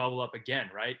see that bubble up again,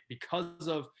 right? Because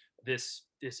of this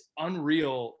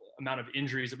unreal amount of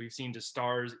injuries that we've seen to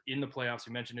stars in the playoffs.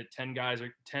 We mentioned it,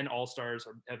 10 all-stars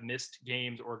have missed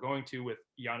games or going to, with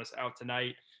Giannis out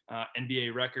tonight,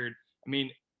 NBA record. I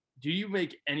mean, do you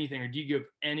make anything or do you give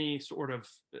any sort of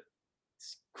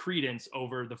credence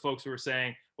over the folks who are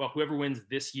saying, well, whoever wins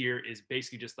this year is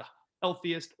basically just the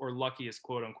healthiest or luckiest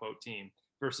quote unquote team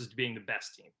versus being the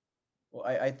best team? Well,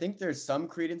 I think there's some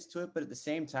credence to it, but at the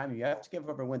same time, you have to give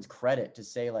whoever wins credit to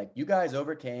say, like, you guys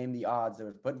overcame the odds that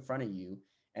were put in front of you,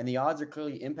 and the odds are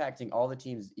clearly impacting all the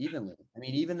teams evenly. I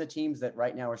mean, even the teams that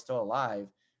right now are still alive,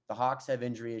 the Hawks have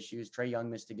injury issues. Trae Young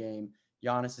missed a game.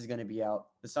 Giannis is going to be out.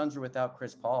 The Suns are without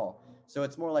Chris Paul. So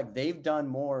it's more like they've done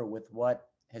more with what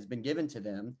has been given to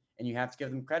them, and you have to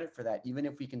give them credit for that, even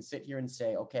if we can sit here and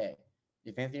say, okay,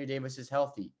 if Anthony Davis is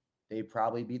healthy, they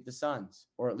probably beat the Suns,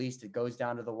 or at least it goes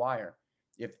down to the wire.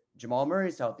 If Jamal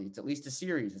Murray's healthy, it's at least a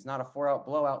series. It's not a 4-out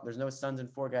blowout. There's no Suns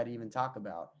and 4 guy to even talk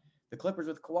about. The Clippers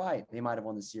with Kawhi, they might have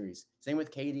won the series. Same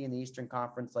with KD in the Eastern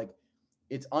Conference. Like,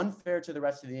 it's unfair to the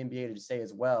rest of the NBA to say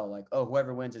as well, like, oh,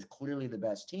 whoever wins is clearly the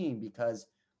best team, because,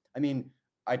 I mean,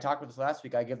 I talked about this last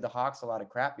week. I give the Hawks a lot of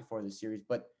crap before the series,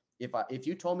 but if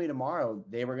you told me tomorrow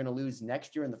they were going to lose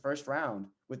next year in the first round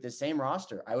with the same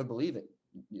roster, I would believe it.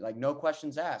 Like, no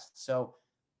questions asked. So,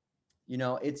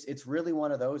 it's really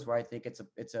one of those where I think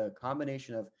it's a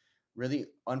combination of really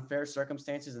unfair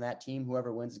circumstances, and that team,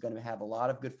 whoever wins, is going to have a lot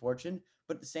of good fortune.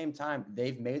 But at the same time,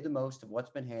 they've made the most of what's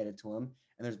been handed to them,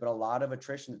 and there's been a lot of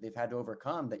attrition that they've had to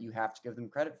overcome that you have to give them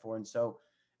credit for. And so,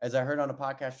 as I heard on a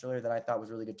podcast earlier that I thought was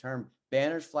a really good term,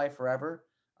 banners fly forever.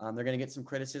 They're going to get some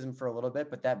criticism for a little bit,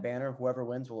 but that banner, whoever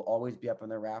wins, will always be up on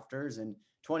their rafters. And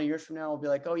 20 years from now, we'll be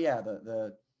like, oh yeah,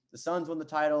 the Suns won the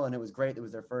title, and it was great. It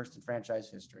was their first in franchise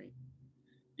history.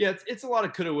 Yeah, it's a lot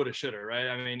of coulda, woulda, shoulda, right?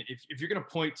 I mean, if you're going to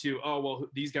point to, oh, well,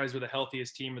 these guys were the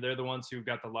healthiest team, or they're the ones who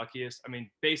got the luckiest, I mean,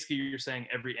 basically you're saying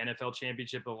every NFL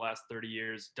championship of the last 30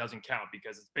 years doesn't count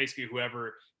because it's basically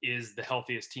whoever is the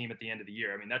healthiest team at the end of the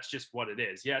year. I mean, that's just what it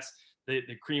is. Yes, the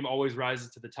cream always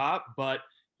rises to the top, but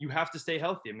you have to stay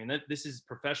healthy. I mean, this is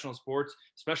professional sports,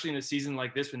 especially in a season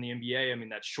like this when the NBA, I mean,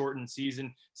 that shortened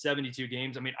season, 72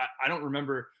 games. I mean, I don't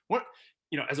remember what –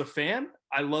 as a fan,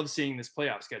 I love seeing this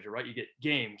playoff schedule, right? You get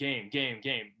game.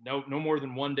 No more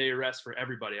than 1 day of rest for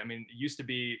everybody. I mean, it used to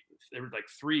be, there were like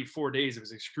 3-4 days. It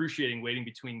was excruciating waiting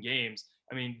between games.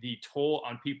 I mean, the toll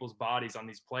on people's bodies on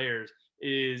these players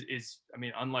is I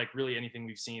mean, unlike really anything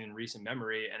we've seen in recent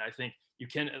memory. And I think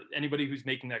anybody who's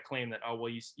making that claim that, oh,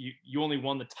 well, you only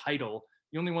won the title.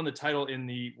 You only won the title in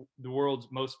the world's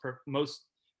most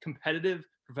competitive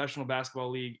professional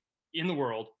basketball league in the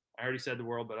world. I already said the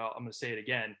world, but I'm going to say it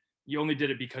again. You only did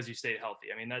it because you stayed healthy.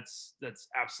 I mean, that's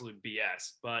absolute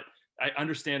BS. But I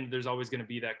understand there's always going to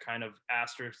be that kind of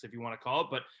asterisk, if you want to call it.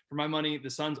 But for my money, the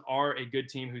Suns are a good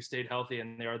team who stayed healthy,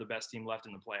 and they are the best team left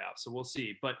in the playoffs. So we'll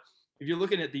see. But if you're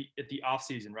looking at the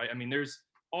offseason, right, I mean, there's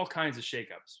all kinds of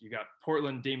shakeups. You got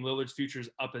Portland, Dame Lillard's future's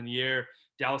up in the air.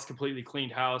 Dallas completely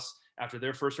cleaned house after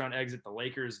their first round exit. The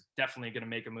Lakers definitely going to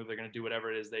make a move. They're going to do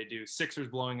whatever it is they do. Sixers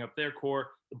blowing up their core.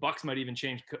 The Bucks might even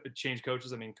change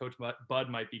coaches. I mean, Coach Bud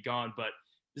might be gone, but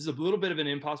this is a little bit of an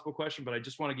impossible question, but I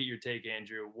just want to get your take,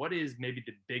 Andrew. What is maybe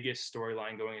the biggest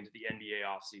storyline going into the NBA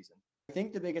offseason? I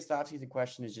think the biggest offseason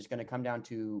question is just going to come down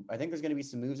to, I think there's going to be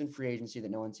some moves in free agency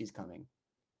that no one sees coming.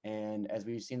 And as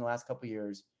we've seen the last couple of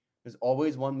years, there's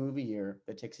always one move a year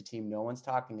that takes a team no one's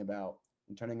talking about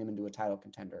and turning them into a title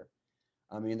contender.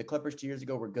 I mean, the Clippers 2 years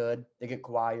ago were good. They get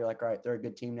Kawhi. You're like, all right, they're a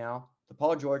good team now. The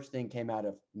Paul George thing came out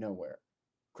of nowhere.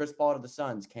 Chris Paul to the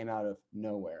Suns came out of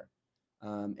nowhere.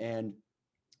 And,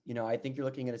 I think you're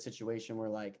looking at a situation where,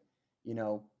 like,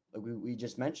 like we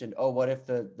just mentioned, oh, what if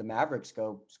the Mavericks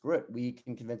go, screw it, we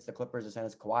can convince the Clippers to send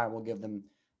us Kawhi and we'll give them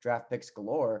draft picks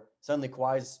galore. Suddenly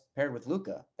Kawhi's paired with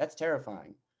Luka. That's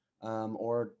terrifying.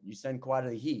 Or you send Kawhi to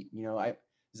the Heat.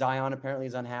 Zion apparently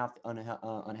is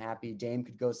unhappy. Dame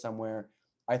could go somewhere.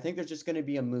 I think there's just going to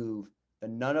be a move that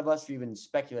none of us are even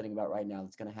speculating about right now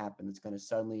that's going to happen. That's going to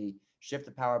suddenly shift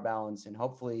the power balance and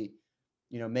hopefully,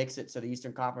 makes it so the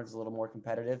Eastern Conference is a little more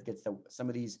competitive, gets some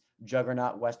of these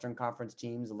juggernaut Western Conference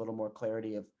teams a little more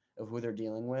clarity of who they're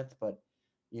dealing with. But,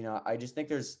 I just think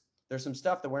there's some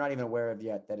stuff that we're not even aware of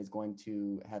yet that is going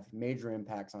to have major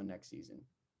impacts on next season.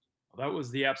 Well, that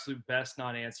was the absolute best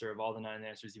non-answer of all the 9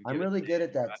 answers you've given. I'm really good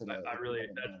at that today. I really,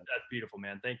 that's beautiful,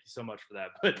 man. Thank you so much for that.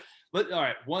 But all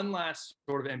right, one last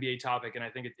sort of NBA topic, and I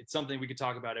think it's something we could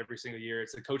talk about every single year.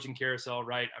 It's the coaching carousel,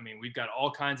 right? I mean, we've got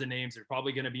all kinds of names. There's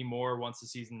probably going to be more once the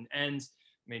season ends.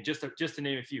 I mean, just to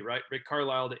name a few, right? Rick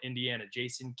Carlisle to Indiana,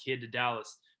 Jason Kidd to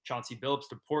Dallas, Chauncey Billups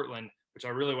to Portland, which I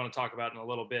really want to talk about in a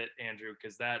little bit, Andrew,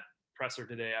 because that presser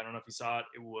today, I don't know if you saw it,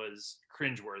 it was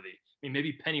cringeworthy. I mean,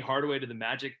 maybe Penny Hardaway to the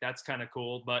Magic, that's kind of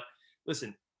cool. But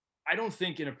listen, I don't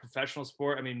think in a professional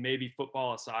sport, I mean, maybe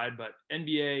football aside, but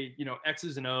NBA,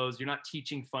 X's and O's, you're not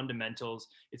teaching fundamentals.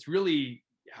 It's really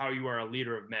how you are a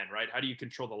leader of men, right? How do you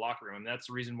control the locker room? And that's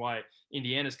the reason why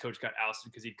Indiana's coach got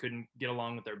ousted, because he couldn't get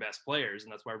along with their best players.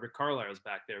 And that's why Rick Carlisle is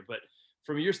back there. But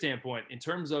from your standpoint, in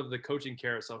terms of the coaching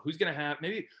carousel, who's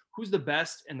the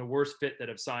best and the worst fit that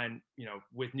have signed,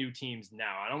 with new teams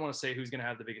now? I don't want to say who's going to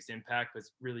have the biggest impact, but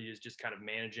really is just kind of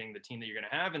managing the team that you're going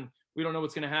to have. And we don't know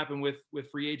what's going to happen with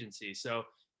free agency. So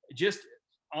just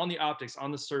on the optics,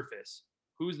 on the surface,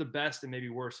 who's the best and maybe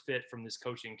worst fit from this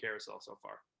coaching carousel so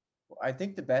far? Well, I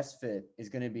think the best fit is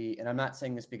going to be, and I'm not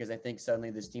saying this because I think suddenly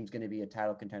this team's going to be a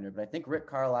title contender, but I think Rick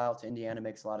Carlisle to Indiana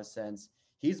makes a lot of sense.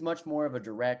 He's much more of a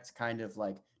direct kind of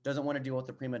like, doesn't want to deal with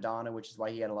the prima donna, which is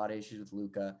why he had a lot of issues with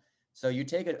Luka. So you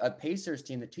take a Pacers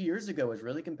team that 2 years ago was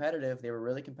really competitive. They were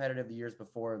really competitive the years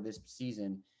before this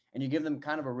season. And you give them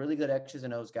kind of a really good X's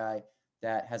and O's guy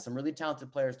that has some really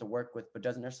talented players to work with, but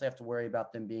doesn't necessarily have to worry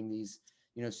about them being these,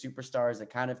 superstars that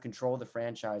kind of control the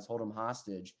franchise, hold them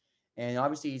hostage. And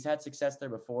obviously he's had success there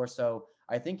before. So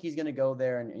I think he's going to go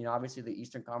there. And, obviously the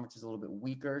Eastern Conference is a little bit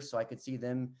weaker. So I could see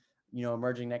them,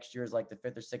 emerging next year as like the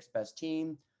 5th or 6th best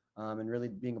team, and really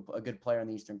being a good player in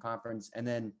the Eastern Conference. And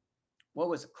then what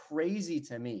was crazy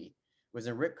to me was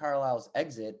in Rick Carlisle's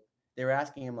exit, they were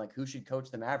asking him like, who should coach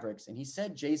the Mavericks? And he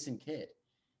said Jason Kidd.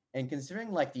 And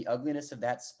considering like the ugliness of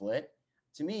that split,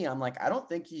 to me, I'm like, I don't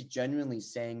think he's genuinely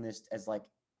saying this as like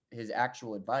his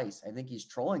actual advice. I think he's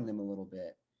trolling them a little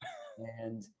bit.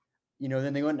 And,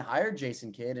 then they went and hired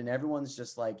Jason Kidd, and everyone's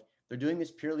just like, they're doing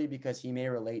this purely because he may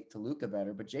relate to Luka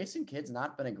better. But Jason Kidd's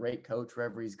not been a great coach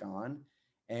wherever he's gone.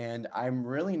 And I'm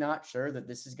really not sure that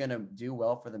this is going to do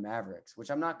well for the Mavericks, which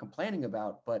I'm not complaining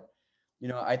about. But,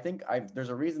 I think there's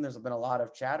a reason there's been a lot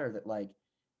of chatter that like,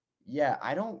 yeah,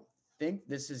 I don't think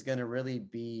this is going to really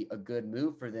be a good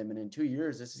move for them. And in 2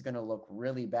 years, this is going to look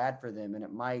really bad for them. And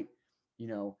it might,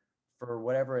 for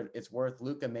whatever it's worth,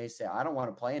 Luka may say, I don't want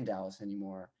to play in Dallas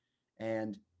anymore.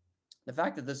 And the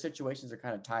fact that those situations are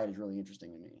kind of tied is really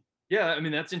interesting to me. Yeah, I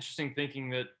mean, that's interesting thinking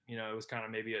that, it was kind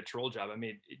of maybe a troll job. I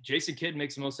mean, Jason Kidd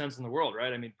makes the most sense in the world,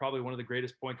 right? I mean, probably one of the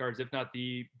greatest point guards, if not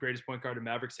the greatest point guard in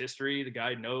Mavericks history. The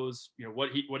guy knows, what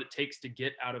it takes to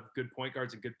get out of good point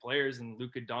guards and good players. And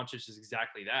Luka Doncic is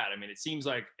exactly that. I mean, it seems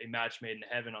like a match made in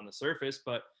heaven on the surface,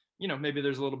 but, maybe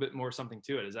there's a little bit more something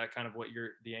to it. Is that kind of what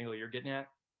the angle you're getting at?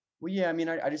 Well, yeah, I mean,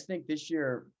 I just think this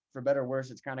year, for better or worse,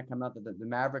 it's kind of come out that the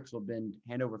Mavericks will bend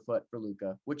hand over foot for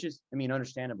Luka, which is, I mean,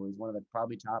 understandable. He's one of the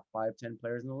probably top 5-10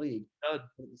 players in the league. But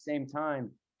at the same time,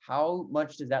 how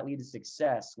much does that lead to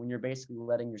success when you're basically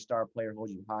letting your star player hold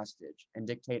you hostage and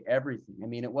dictate everything? I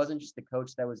mean, it wasn't just the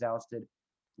coach that was ousted,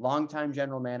 longtime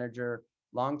general manager,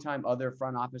 longtime other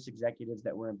front office executives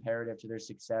that were imperative to their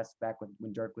success back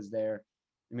when Dirk was there.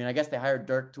 I mean, I guess they hired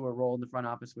Dirk to a role in the front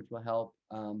office, which will help.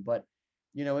 But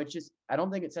it's just, I don't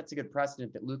think it sets a good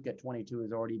precedent that Luka at 22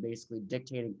 is already basically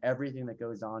dictating everything that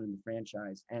goes on in the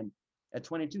franchise. And at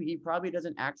 22, he probably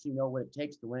doesn't actually know what it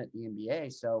takes to win at the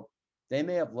NBA. So they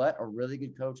may have let a really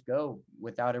good coach go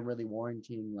without him really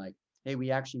warranting like, hey,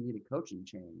 we actually need a coaching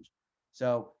change.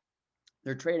 So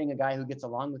they're trading a guy who gets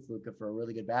along with Luka for a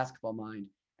really good basketball mind,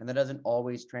 and that doesn't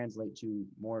always translate to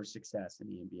more success in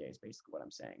the NBA. Is basically what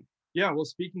I'm saying. Yeah, well,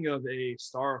 speaking of a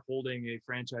star holding a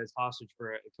franchise hostage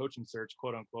for a coaching search,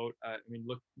 quote unquote, I mean,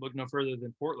 look no further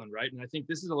than Portland, right? And I think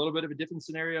this is a little bit of a different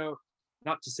scenario.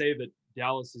 Not to say that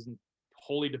Dallas isn't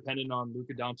wholly dependent on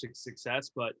Luka Doncic's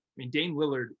success, but I mean, Dame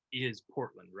Lillard is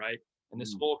Portland, right? And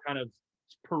this whole kind of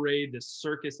parade, this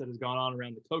circus that has gone on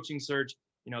around the coaching search,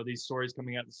 these stories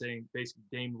coming out and saying, basically,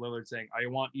 Dame Lillard saying, I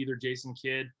want either Jason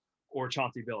Kidd or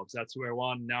Chauncey Billups. That's who I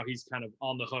want. And now he's kind of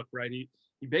on the hook, right? He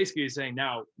basically is saying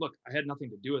now, look, I had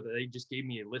nothing to do with it. They just gave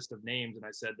me a list of names, and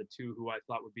I said the two who I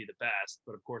thought would be the best.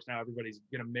 But of course, now everybody's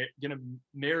gonna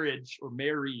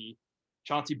marry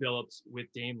Chauncey Billups with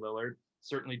Dame Lillard.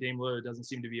 Certainly, Dame Lillard doesn't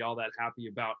seem to be all that happy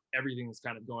about everything that's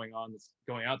kind of going on, that's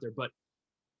going out there. But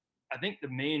I think the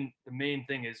main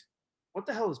thing is, what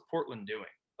the hell is Portland doing?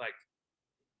 Like,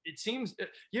 it seems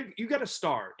you got a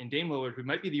star in Dame Lillard, who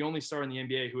might be the only star in the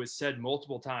NBA, who has said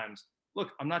multiple times,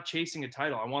 look, I'm not chasing a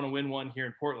title. I want to win one here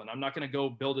in Portland. I'm not going to go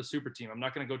build a super team. I'm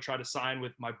not going to go try to sign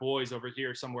with my boys over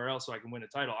here somewhere else so I can win a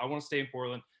title. I want to stay in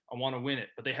Portland. I want to win it.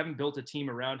 But they haven't built a team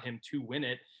around him to win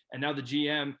it. And now the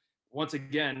GM, once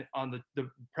again, on the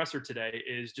presser today,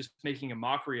 is just making a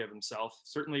mockery of himself.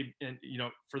 Certainly, and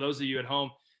for those of you at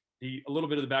home, a little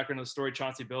bit of the background of the story,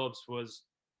 Chauncey Billups was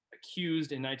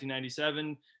accused in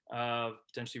 1997 of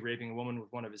potentially raping a woman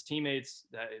with one of his teammates.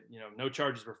 That no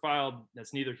charges were filed.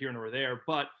 That's neither here nor there.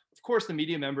 But of course, the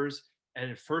media members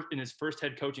and in his first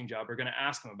head coaching job are going to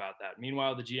ask him about that.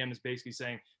 Meanwhile, the GM is basically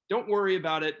saying, "Don't worry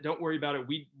about it. Don't worry about it.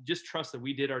 We just trust that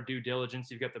we did our due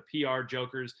diligence." You've got the PR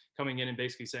jokers coming in and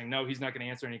basically saying, "No, he's not going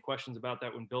to answer any questions about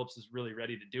that when Billups is really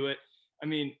ready to do it." I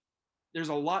mean, there's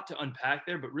a lot to unpack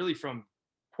there, but really from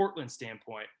Portland's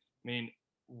standpoint, I mean,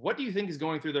 what do you think is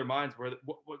going through their minds?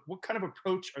 What kind of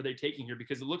approach are they taking here?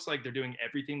 Because it looks like they're doing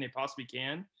everything they possibly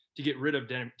can to get rid of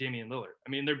Damian Lillard. I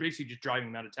mean, they're basically just driving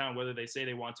him out of town, whether they say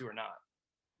they want to or not.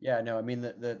 Yeah, no, I mean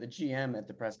the GM at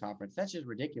the press conference, that's just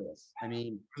ridiculous. I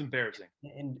mean, It's embarrassing.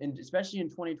 And especially in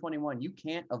 2021, you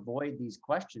can't avoid these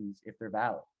questions if they're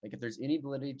valid. Like if there's any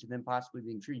validity to them possibly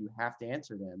being true, you have to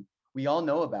answer them. We all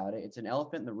know about it. It's an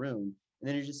elephant in the room. And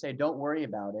then you just say, don't worry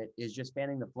about it, is just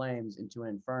fanning the flames into an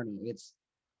inferno.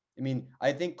 I mean,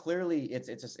 I think clearly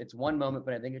it's one moment,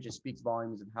 but I think it just speaks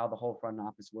volumes of how the whole front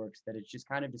office works, that it's just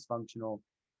kind of dysfunctional.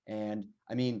 And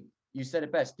I mean, you said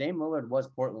it best. Dame Lillard was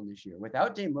Portland this year.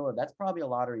 Without Dame Lillard, that's probably a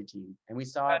lottery team. And we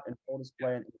saw it in full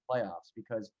display in the playoffs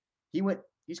because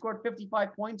he scored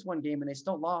 55 points one game and they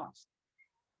still lost.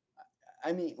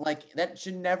 I mean, like that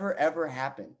should never, ever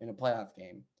happen in a playoff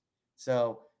game.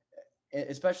 So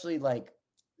especially like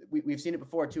we've seen it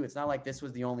before too. It's not like this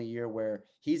was the only year where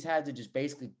he's had to just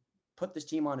basically put this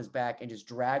team on his back and just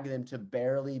drag them to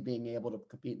barely being able to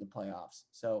compete in the playoffs.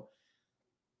 So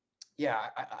yeah,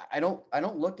 I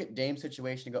don't look at Dame's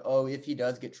situation and go, oh, if he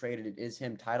does get traded, it is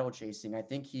him title chasing. I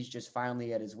think he's just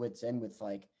finally at his wits end with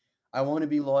like, I want to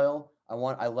be loyal. I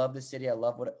love the city. I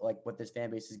love what this fan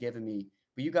base has given me.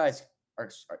 But you guys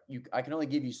I can only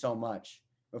give you so much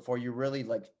before you really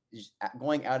like just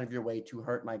going out of your way to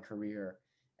hurt my career.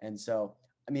 And so,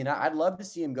 I mean, I'd love to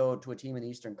see him go to a team in the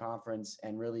Eastern Conference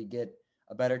and really get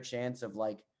a better chance of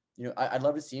like, I'd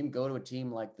love to see him go to a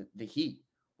team like the Heat,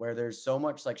 where there's so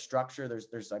much like structure.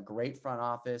 There's a great front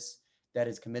office that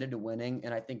is committed to winning.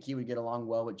 And I think he would get along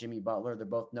well with Jimmy Butler. They're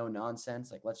both no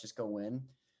nonsense. Like, let's just go win.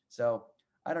 So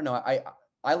I don't know.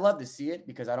 I love to see it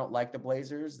because I don't like the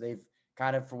Blazers. They've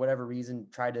kind of, for whatever reason,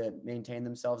 tried to maintain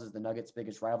themselves as the Nuggets'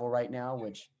 biggest rival right now,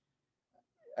 which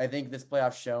I think this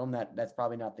playoff shown that that's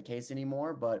probably not the case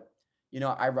anymore. But,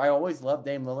 I always love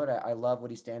Dame Lillard. I love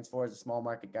what he stands for as a small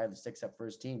market guy that sticks up for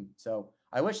his team. So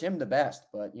I wish him the best,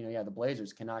 but, the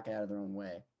Blazers cannot get out of their own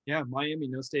way. Yeah, Miami,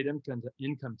 no state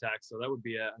income tax. So that would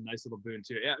be a nice little boon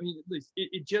too. Yeah, I mean, at least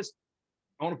it just,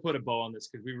 I want to put a bow on this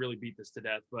because we really beat this to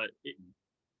death, but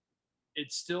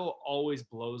it still always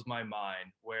blows my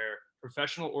mind where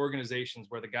professional organizations,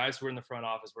 where the guys who are in the front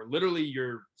office, where literally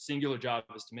your singular job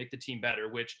is to make the team better,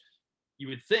 which you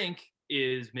would think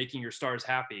is making your stars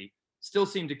happy, still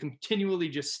seem to continually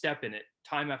just step in it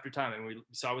time after time. And we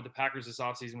saw with the Packers this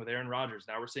offseason with Aaron Rodgers.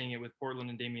 Now we're seeing it with Portland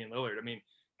and Damian Lillard. I mean,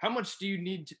 how much do you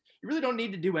need to, you really don't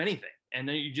need to do anything. And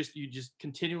then you just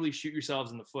continually shoot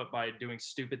yourselves in the foot by doing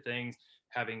stupid things,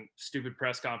 having stupid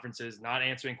press conferences, not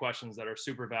answering questions that are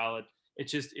super valid.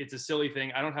 It's a silly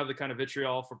thing. I don't have the kind of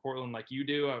vitriol for Portland like you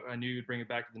do. I knew you'd bring it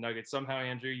back to the Nuggets somehow,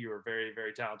 Andrew. You were very,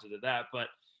 very talented at that. But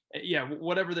yeah,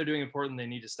 whatever they're doing in Portland, they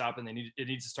need to stop, and it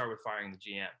needs to start with firing the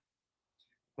GM.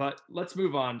 But let's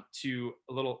move on to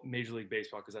a little Major League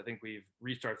Baseball because I think we've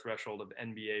reached our threshold of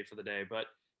NBA for the day. But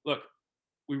look,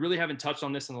 we really haven't touched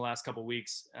on this in the last couple of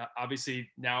weeks. Obviously,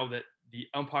 now that the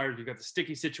umpires, we've got the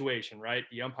sticky situation, right?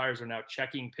 The umpires are now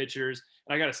checking pitchers.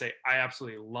 And I got to say, I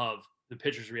absolutely love the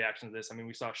pitcher's reaction to this. I mean,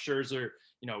 we saw Scherzer,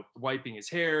 wiping his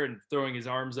hair and throwing his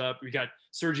arms up. We got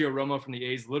Sergio Romo from the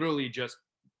A's literally just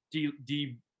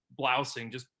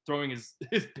blousing, just throwing his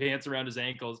pants around his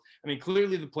ankles. I mean,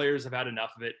 clearly the players have had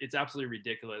enough of it. It's absolutely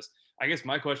ridiculous. I guess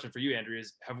my question for you, Andrew,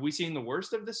 is have we seen the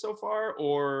worst of this so far,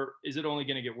 or is it only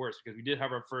going to get worse? Because we did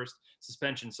have our first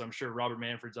suspension, so I'm sure Robert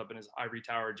Manfred's up in his ivory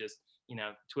tower just,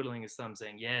 twiddling his thumb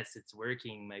saying, yes, it's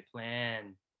working, my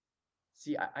plan.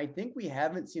 See, I think we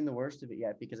haven't seen the worst of it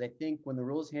yet, because I think when the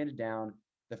rule is handed down,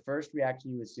 the first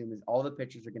reaction you assume is all the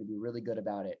pitchers are going to be really good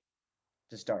about it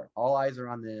to start. All eyes are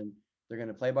on them. They're going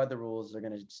to play by the rules. They're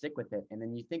going to stick with it. And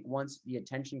then you think once the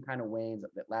attention kind of wanes,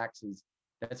 that laxes,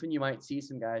 that's when you might see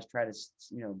some guys try to,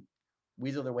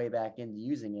 weasel their way back into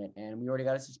using it. And we already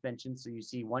got a suspension, so you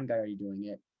see one guy already doing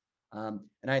it.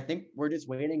 And I think we're just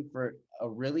waiting for a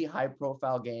really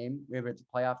high-profile game. Maybe it's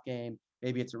a playoff game.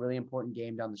 Maybe it's a really important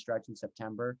game down the stretch in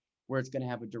September where it's going to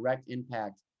have a direct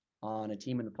impact on a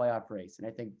team in the playoff race. And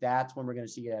I think that's when we're going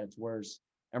to see it at its worst.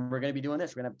 And we're going to be doing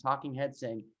this. We're going to have talking heads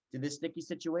saying, did this sticky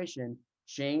situation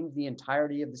change the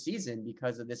entirety of the season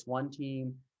because of this one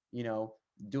team,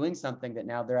 doing something that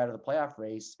now they're out of the playoff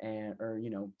race, and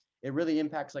it really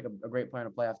impacts like a great player on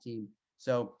a playoff team.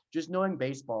 So just knowing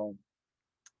baseball,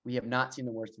 we have not seen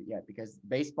the worst of it yet, because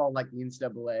baseball, like the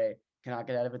NCAA, cannot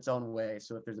get out of its own way.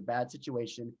 So if there's a bad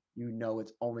situation,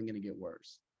 it's only going to get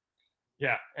worse.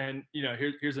 Yeah, and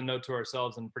here's a note to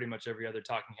ourselves and pretty much every other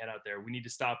talking head out there. We need to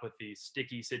stop with the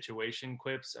sticky situation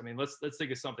quips. I mean, let's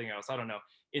think of something else. I don't know,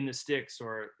 in the sticks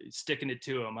or sticking it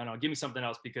to them. I don't know, give me something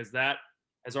else, because that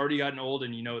has already gotten old,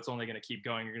 and it's only going to keep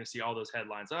going. You're going to see all those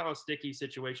headlines. Oh, sticky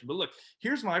situation. But look,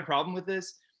 here's my problem with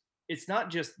this. It's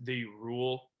not just the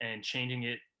rule and changing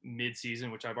it mid-season,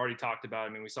 which I've already talked about. I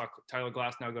mean, we saw Tyler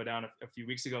Glasnow go down a few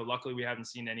weeks ago. Luckily, we haven't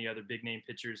seen any other big name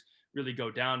pitchers really go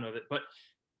down with it. But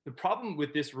the problem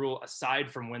with this rule,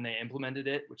 aside from when they implemented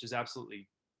it, which is absolutely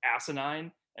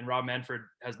asinine, and Rob Manfred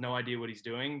has no idea what he's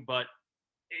doing, but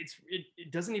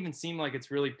it doesn't even seem like it's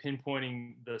really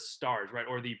pinpointing the stars, right,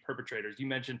 or the perpetrators. You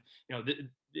mentioned,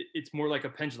 it's more like a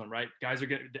pendulum, right? Guys are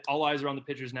all eyes are on the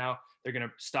pitchers now. They're going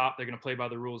to stop. They're going to play by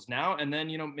the rules now, and then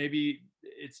maybe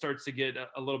it starts to get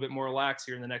a little bit more lax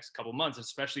here in the next couple months,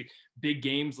 especially big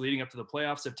games leading up to the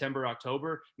playoffs, September,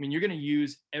 October. I mean, you're going to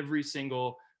use every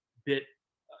single bit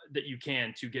that you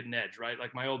can to get an edge, right?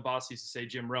 Like my old boss used to say,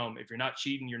 Jim Rome, if you're not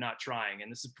cheating, you're not trying. And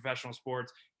this is professional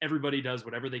sports. Everybody does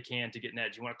whatever they can to get an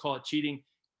edge. You want to call it cheating?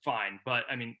 Fine. But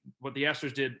I mean, what the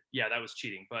Astros did, yeah, that was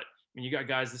cheating. But I mean, you got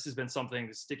guys, this has been something,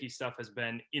 the sticky stuff has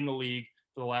been in the league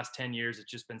for the last 10 years. It's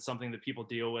just been something that people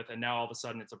deal with. And now all of a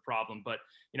sudden it's a problem. But,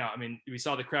 I mean, we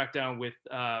saw the crackdown with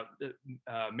the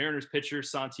Mariners pitcher,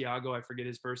 Santiago, I forget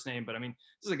his first name, but I mean,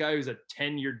 this is a guy who's a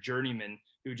 10-year journeyman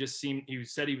who he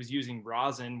said he was using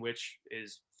rosin, which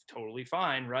is totally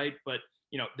fine, right? But,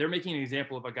 they're making an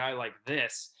example of a guy like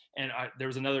this. And there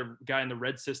was another guy in the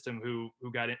red system who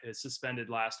got suspended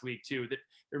last week too. That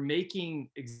they're making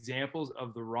examples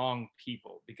of the wrong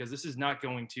people, because this is not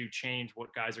going to change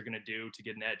what guys are going to do to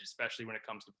get an edge, especially when it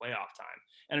comes to playoff time.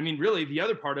 And I mean, really, the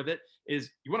other part of it is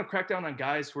you want to crack down on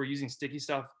guys who are using sticky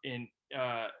stuff in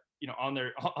on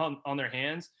their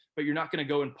hands, but you're not going to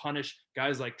go and punish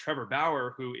guys like Trevor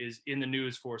Bauer, who is in the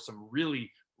news for some really,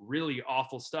 really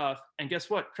awful stuff. And guess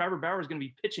what? Trevor Bauer is going to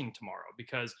be pitching tomorrow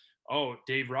because,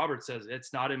 Dave Roberts says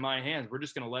it's not in my hands. We're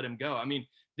just going to let him go. I mean,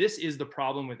 this is the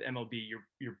problem with MLB.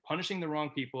 You're punishing the wrong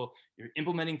people. You're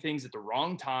implementing things at the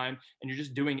wrong time, and you're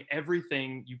just doing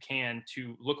everything you can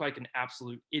to look like an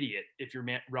absolute idiot if you're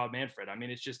Rob Manfred. I mean,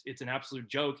 it's an absolute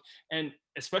joke, and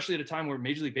especially at a time where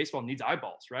Major League Baseball needs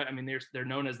eyeballs, right? I mean, they're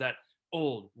known as that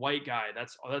old white guy.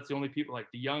 That's the only people, like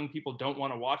the young people don't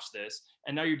want to watch this.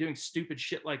 And now you're doing stupid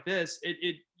shit like this.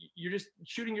 You're just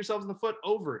shooting yourselves in the foot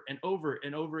over and over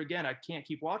and over again. I can't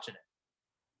keep watching it.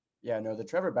 Yeah, no, the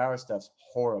Trevor Bauer stuff's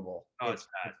horrible. It's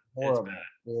bad. It's horrible.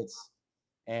 It's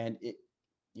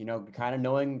kind of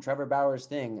knowing Trevor Bauer's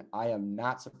thing, I am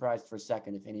not surprised for a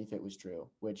second if any of it was true,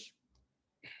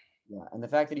 yeah. And the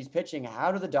fact that he's pitching,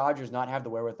 how do the Dodgers not have the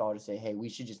wherewithal to say, hey, we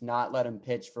should just not let him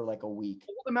pitch for like a week?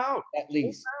 Hold him out. At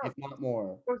least, if not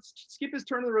more. Skip his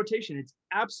turn of the rotation. It's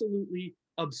absolutely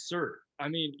absurd. I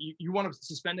mean, you want to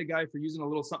suspend a guy for using a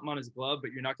little something on his glove,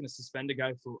 but you're not going to suspend a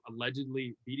guy for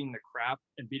allegedly beating the crap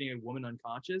and beating a woman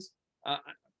unconscious.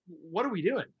 What are we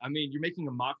doing? I mean, you're making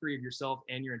a mockery of yourself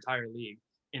and your entire league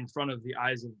in front of the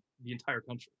eyes of the entire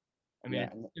country. I mean,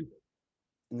 it's stupid.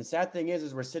 And the sad thing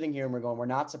is we're sitting here and we're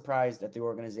not surprised that the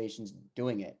organization's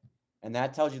doing it. And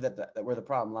that tells you that where the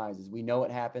problem lies is we know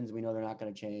what happens. We know they're not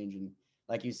going to change. And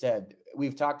like you said,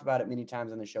 we've talked about it many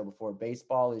times on the show before.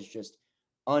 Baseball is just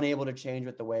unable to change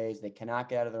with the ways. They cannot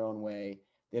get out of their own way.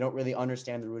 They don't really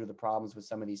understand the root of the problems with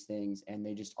some of these things. And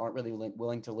they just aren't really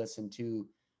willing to listen to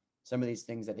some of these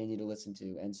things that they need to listen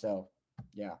to. And so,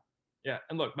 yeah. Yeah,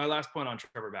 and look, my last point on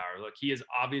Trevor Bauer. Look, he is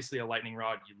obviously a lightning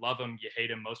rod. You love him, you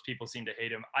hate him. Most people seem to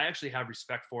hate him. I actually have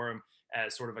respect for him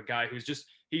as sort of a guy who's just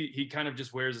he kind of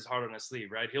just wears his heart on his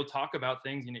sleeve, right? He'll talk about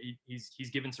things. You know,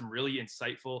 he's given some really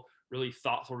insightful, really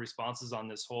thoughtful responses on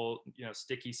this whole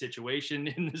sticky situation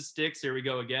in the sticks. Here we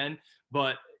go again.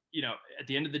 But at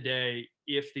the end of the day,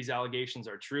 if these allegations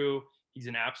are true, he's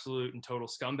an absolute and total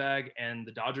scumbag, and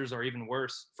the Dodgers are even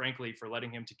worse, frankly, for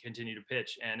letting him to continue to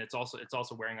pitch. And it's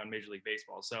also wearing on Major League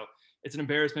Baseball. So it's an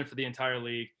embarrassment for the entire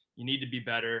league. You need to be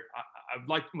better.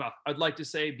 I'd like to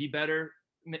say be better,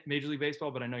 Major League Baseball,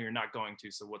 but I know you're not going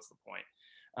to. So what's the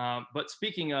point? But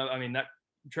speaking of, that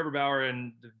Trevor Bauer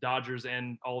and the Dodgers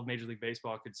and all of Major League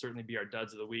Baseball could certainly be our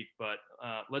duds of the week. But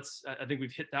I think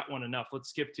we've hit that one enough. Let's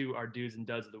skip to our dudes and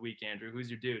duds of the week. Andrew, who's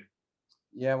your dude?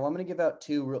 Yeah, well, I'm going to give out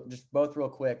two, just both real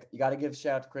quick. You got to give a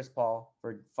shout out to Chris Paul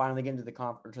for finally getting to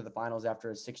the finals after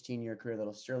a 16-year career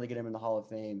that'll surely get him in the Hall of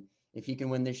Fame. If he can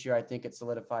win this year, I think it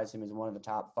solidifies him as one of the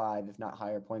top 5, if not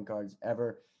higher, point guards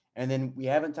ever. And then we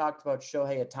haven't talked about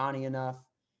Shohei Ohtani enough.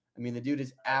 The dude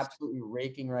is absolutely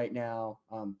raking right now.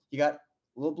 He got a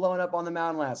little blown up on the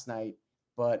mound last night,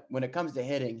 but when it comes to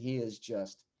hitting, he's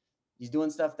doing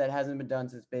stuff that hasn't been done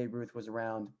since Babe Ruth was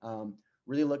around.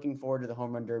 Really looking forward to the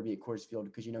home run derby at Coors Field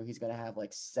because he's going to have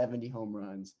like 70 home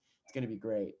runs. It's going to be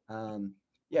great.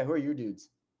 Yeah, who are your dudes?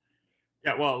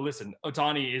 Yeah, well, listen,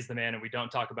 Ohtani is the man, and we don't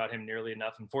talk about him nearly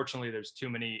enough. Unfortunately, there's too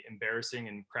many embarrassing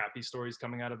and crappy stories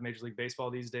coming out of Major League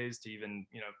Baseball these days to even,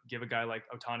 give a guy like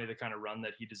Ohtani the kind of run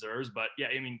that he deserves. But yeah,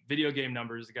 video game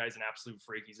numbers, the guy's an absolute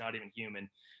freak. He's not even human.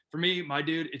 For me, my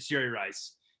dude, it's Jerry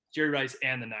Rice. Jerry Rice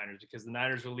and the Niners, because the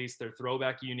Niners released their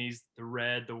throwback unis, the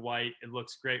red, the white. It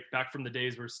looks great. Back from the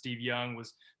days where Steve Young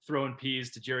was throwing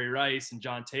peas to Jerry Rice and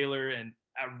John Taylor and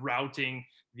routing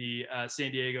the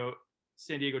San Diego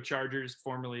Chargers,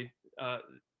 formerly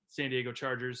San Diego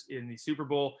Chargers, in the Super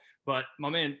Bowl. But my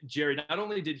man Jerry, not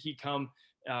only did he come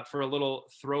for a little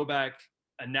throwback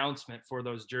announcement for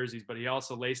those jerseys, but he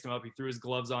also laced them up. He threw his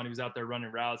gloves on. He was out there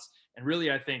running routes. And really,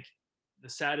 I think the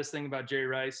saddest thing about Jerry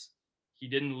Rice, he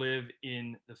didn't live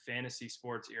in the fantasy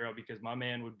sports era, because my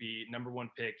man would be number 1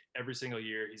 pick every single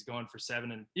year. He's going for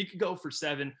 7, and he could go for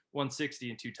 7, 160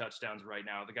 and 2 touchdowns right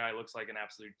now. The guy looks like an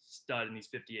absolute stud, and he's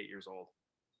 58 years old.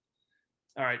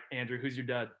 All right, Andrew, who's your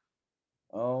dud?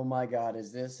 Oh my God,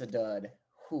 is this a dud?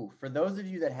 Whew. For those of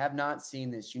you that have not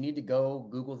seen this, you need to go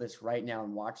Google this right now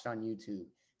and watch it on YouTube.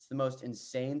 It's the most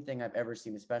insane thing I've ever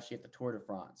seen, especially at the Tour de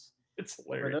France. It's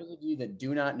hilarious. For those of you that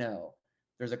do not know,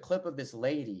 there's a clip of this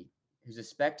lady who's a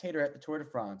spectator at the Tour de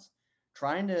France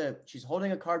she's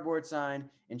holding a cardboard sign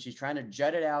and she's trying to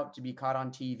jet it out to be caught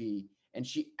on TV. And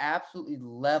she absolutely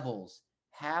levels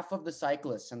half of the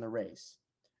cyclists in the race.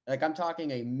 Like, I'm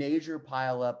talking a major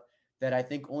pileup that I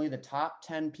think only the top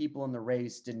 10 people in the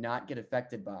race did not get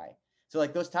affected by. So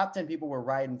like those top 10 people were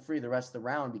riding free the rest of the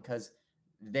round because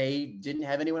they didn't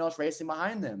have anyone else racing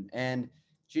behind them. And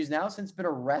she's now since been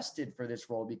arrested for this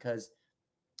role because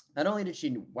not only did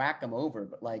she whack them over,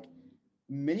 but like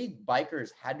many bikers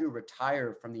had to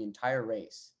retire from the entire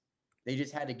race. They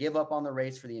just had to give up on the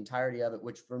race for the entirety of it,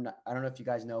 which I don't know if you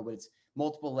guys know, but it's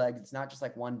multiple legs. It's not just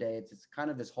like one day. It's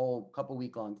kind of this whole couple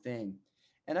week long thing.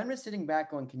 And I'm just sitting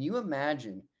back going, can you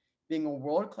imagine being a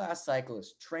world-class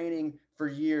cyclist, training for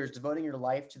years, devoting your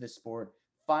life to the sport,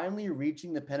 finally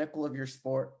reaching the pinnacle of your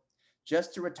sport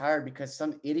just to retire because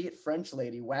some idiot French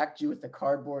lady whacked you with a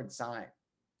cardboard sign?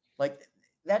 Like,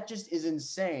 that just is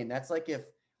insane. That's like if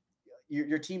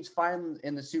your team's fine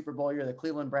in the Super Bowl, you're the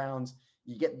Cleveland Browns,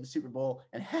 you get the Super Bowl,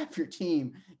 and half your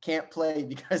team can't play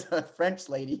because a French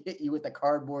lady hit you with a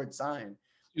cardboard sign.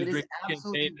 It is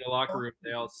absolutely in the locker room.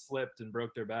 They all slipped and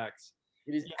broke their backs.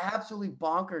 It is absolutely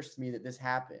bonkers to me that this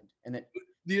happened, and that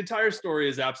the entire story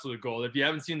is absolute gold. If you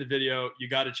haven't seen the video, you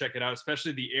got to check it out,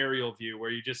 especially the aerial view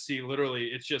where you just see literally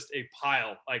it's just a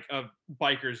pile like of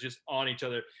bikers just on each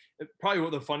other. Probably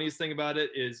what the funniest thing about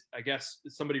it is, I guess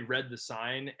somebody read the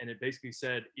sign and it basically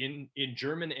said in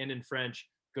German and in French,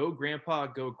 "Go grandpa,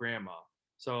 go grandma."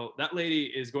 So that lady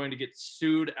is going to get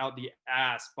sued out the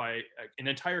ass by an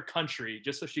entire country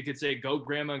just so she could say, "Go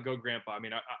grandma and go grandpa." I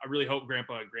mean, I really hope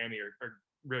grandpa and Grammy are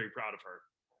really proud of her.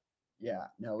 Yeah,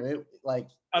 no, it like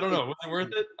I don't know. Was it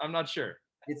worth it? I'm not sure.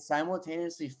 It's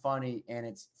simultaneously funny, and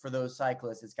it's for those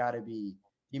cyclists, it's got to be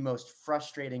the most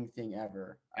frustrating thing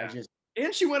ever. Yeah.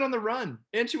 And she went on the run.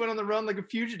 Like a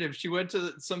fugitive. She went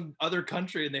to some other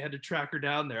country and they had to track her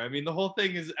down there. I mean, the whole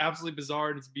thing is absolutely bizarre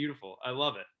and it's beautiful. I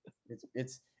love it.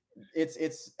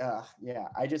 Yeah.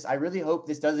 I really hope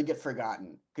this doesn't get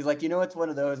forgotten. Cause like, it's one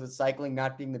of those with cycling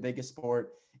not being the biggest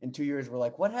sport. In 2 years, we're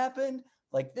like, what happened?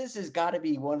 Like, this has got to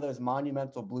be one of those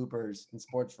monumental bloopers in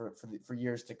sports for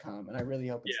years to come. And I really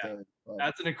hope it stays.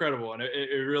 That's an incredible one.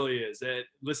 It really is.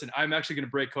 Listen, I'm actually going to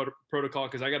break protocol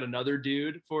because I got another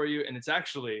dude for you, and it's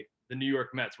actually the New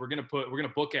York Mets. We're gonna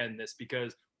bookend this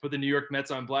because put the New York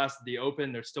Mets on blast at the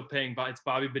Open. They're still paying. It's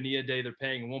Bobby Bonilla Day. They're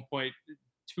paying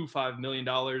 $1.25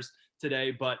 million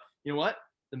today. But you know what?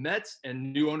 The Mets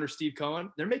and new owner Steve Cohen,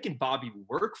 they're making Bobby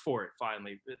work for it.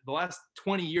 Finally, the last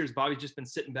 20 years, Bobby's just been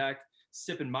sitting back,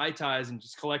 sipping Mai Tais and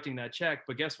just collecting that check.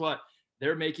 But guess what?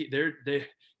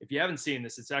 If you haven't seen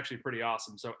this, it's actually pretty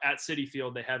awesome. So at Citi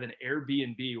Field, they have an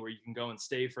Airbnb where you can go and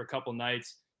stay for a couple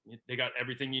nights. They got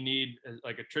everything you need,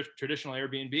 like a traditional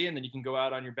Airbnb, and then you can go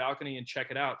out on your balcony and check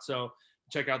it out. So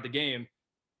check out the game.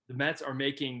 The Mets are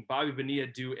making Bobby Bonilla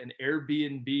do an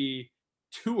Airbnb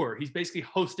tour. He's basically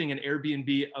hosting an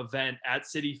Airbnb event at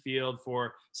Citi Field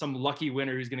for some lucky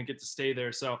winner who's going to get to stay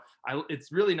there. So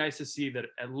it's really nice to see that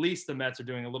at least the Mets are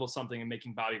doing a little something and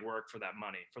making Bobby work for that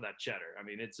money, for that cheddar. I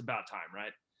mean, it's about time,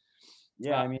 right?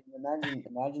 Yeah, I mean,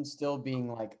 imagine still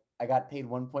being like, I got paid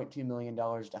 $1.2 million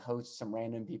to host some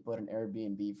random people at an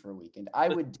Airbnb for a weekend. I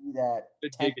would do that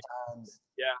 10 times.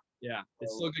 Yeah.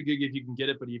 It's still a good gig if you can get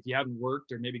it, but if you haven't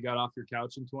worked or maybe got off your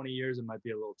couch in 20 years, it might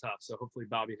be a little tough. So hopefully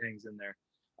Bobby hangs in there.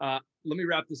 Let me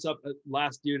wrap this up.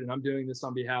 Last dude, and I'm doing this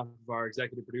on behalf of our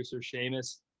executive producer,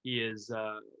 Seamus. He is,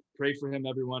 pray for him,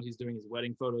 everyone. He's doing his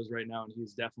wedding photos right now, and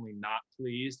he's definitely not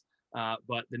pleased.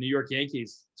 But the New York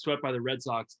Yankees swept by the Red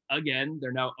Sox again.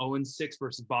 They're now 0-6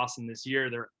 versus Boston this year.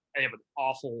 They have an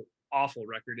awful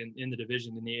record in the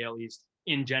division in the AL East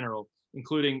in general,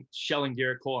 including shelling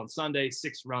Garrett Cole on Sunday,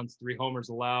 6 runs, 3 homers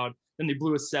allowed. Then they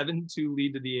blew a 7-2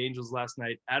 lead to the Angels last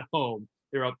night at home.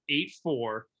 They're up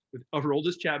 8-4 with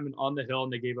Aroldis Chapman on the hill,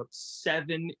 and they gave up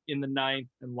 7 in the 9th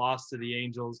and lost to the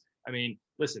Angels. I mean,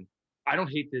 listen, I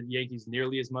don't hate the Yankees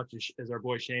nearly as much as our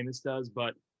boy Seamus does,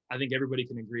 but I think everybody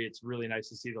can agree it's really nice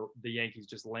to see the Yankees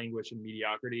just languish in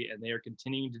mediocrity, and they are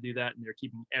continuing to do that, and they're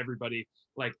keeping everybody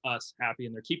like us happy,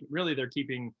 and they're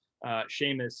keeping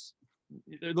Seamus.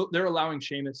 They're allowing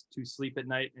Seamus to sleep at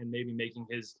night and maybe making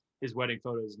his wedding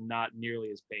photos not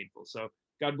nearly as painful. So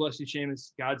God bless you,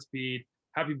 Seamus. Godspeed.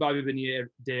 Happy Bobby Bonilla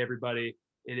Day, everybody.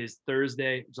 It is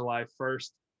Thursday, July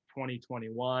 1st,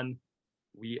 2021.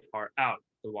 We are out.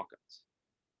 The Walk Ons.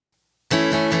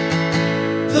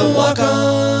 The Walk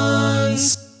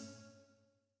Ons.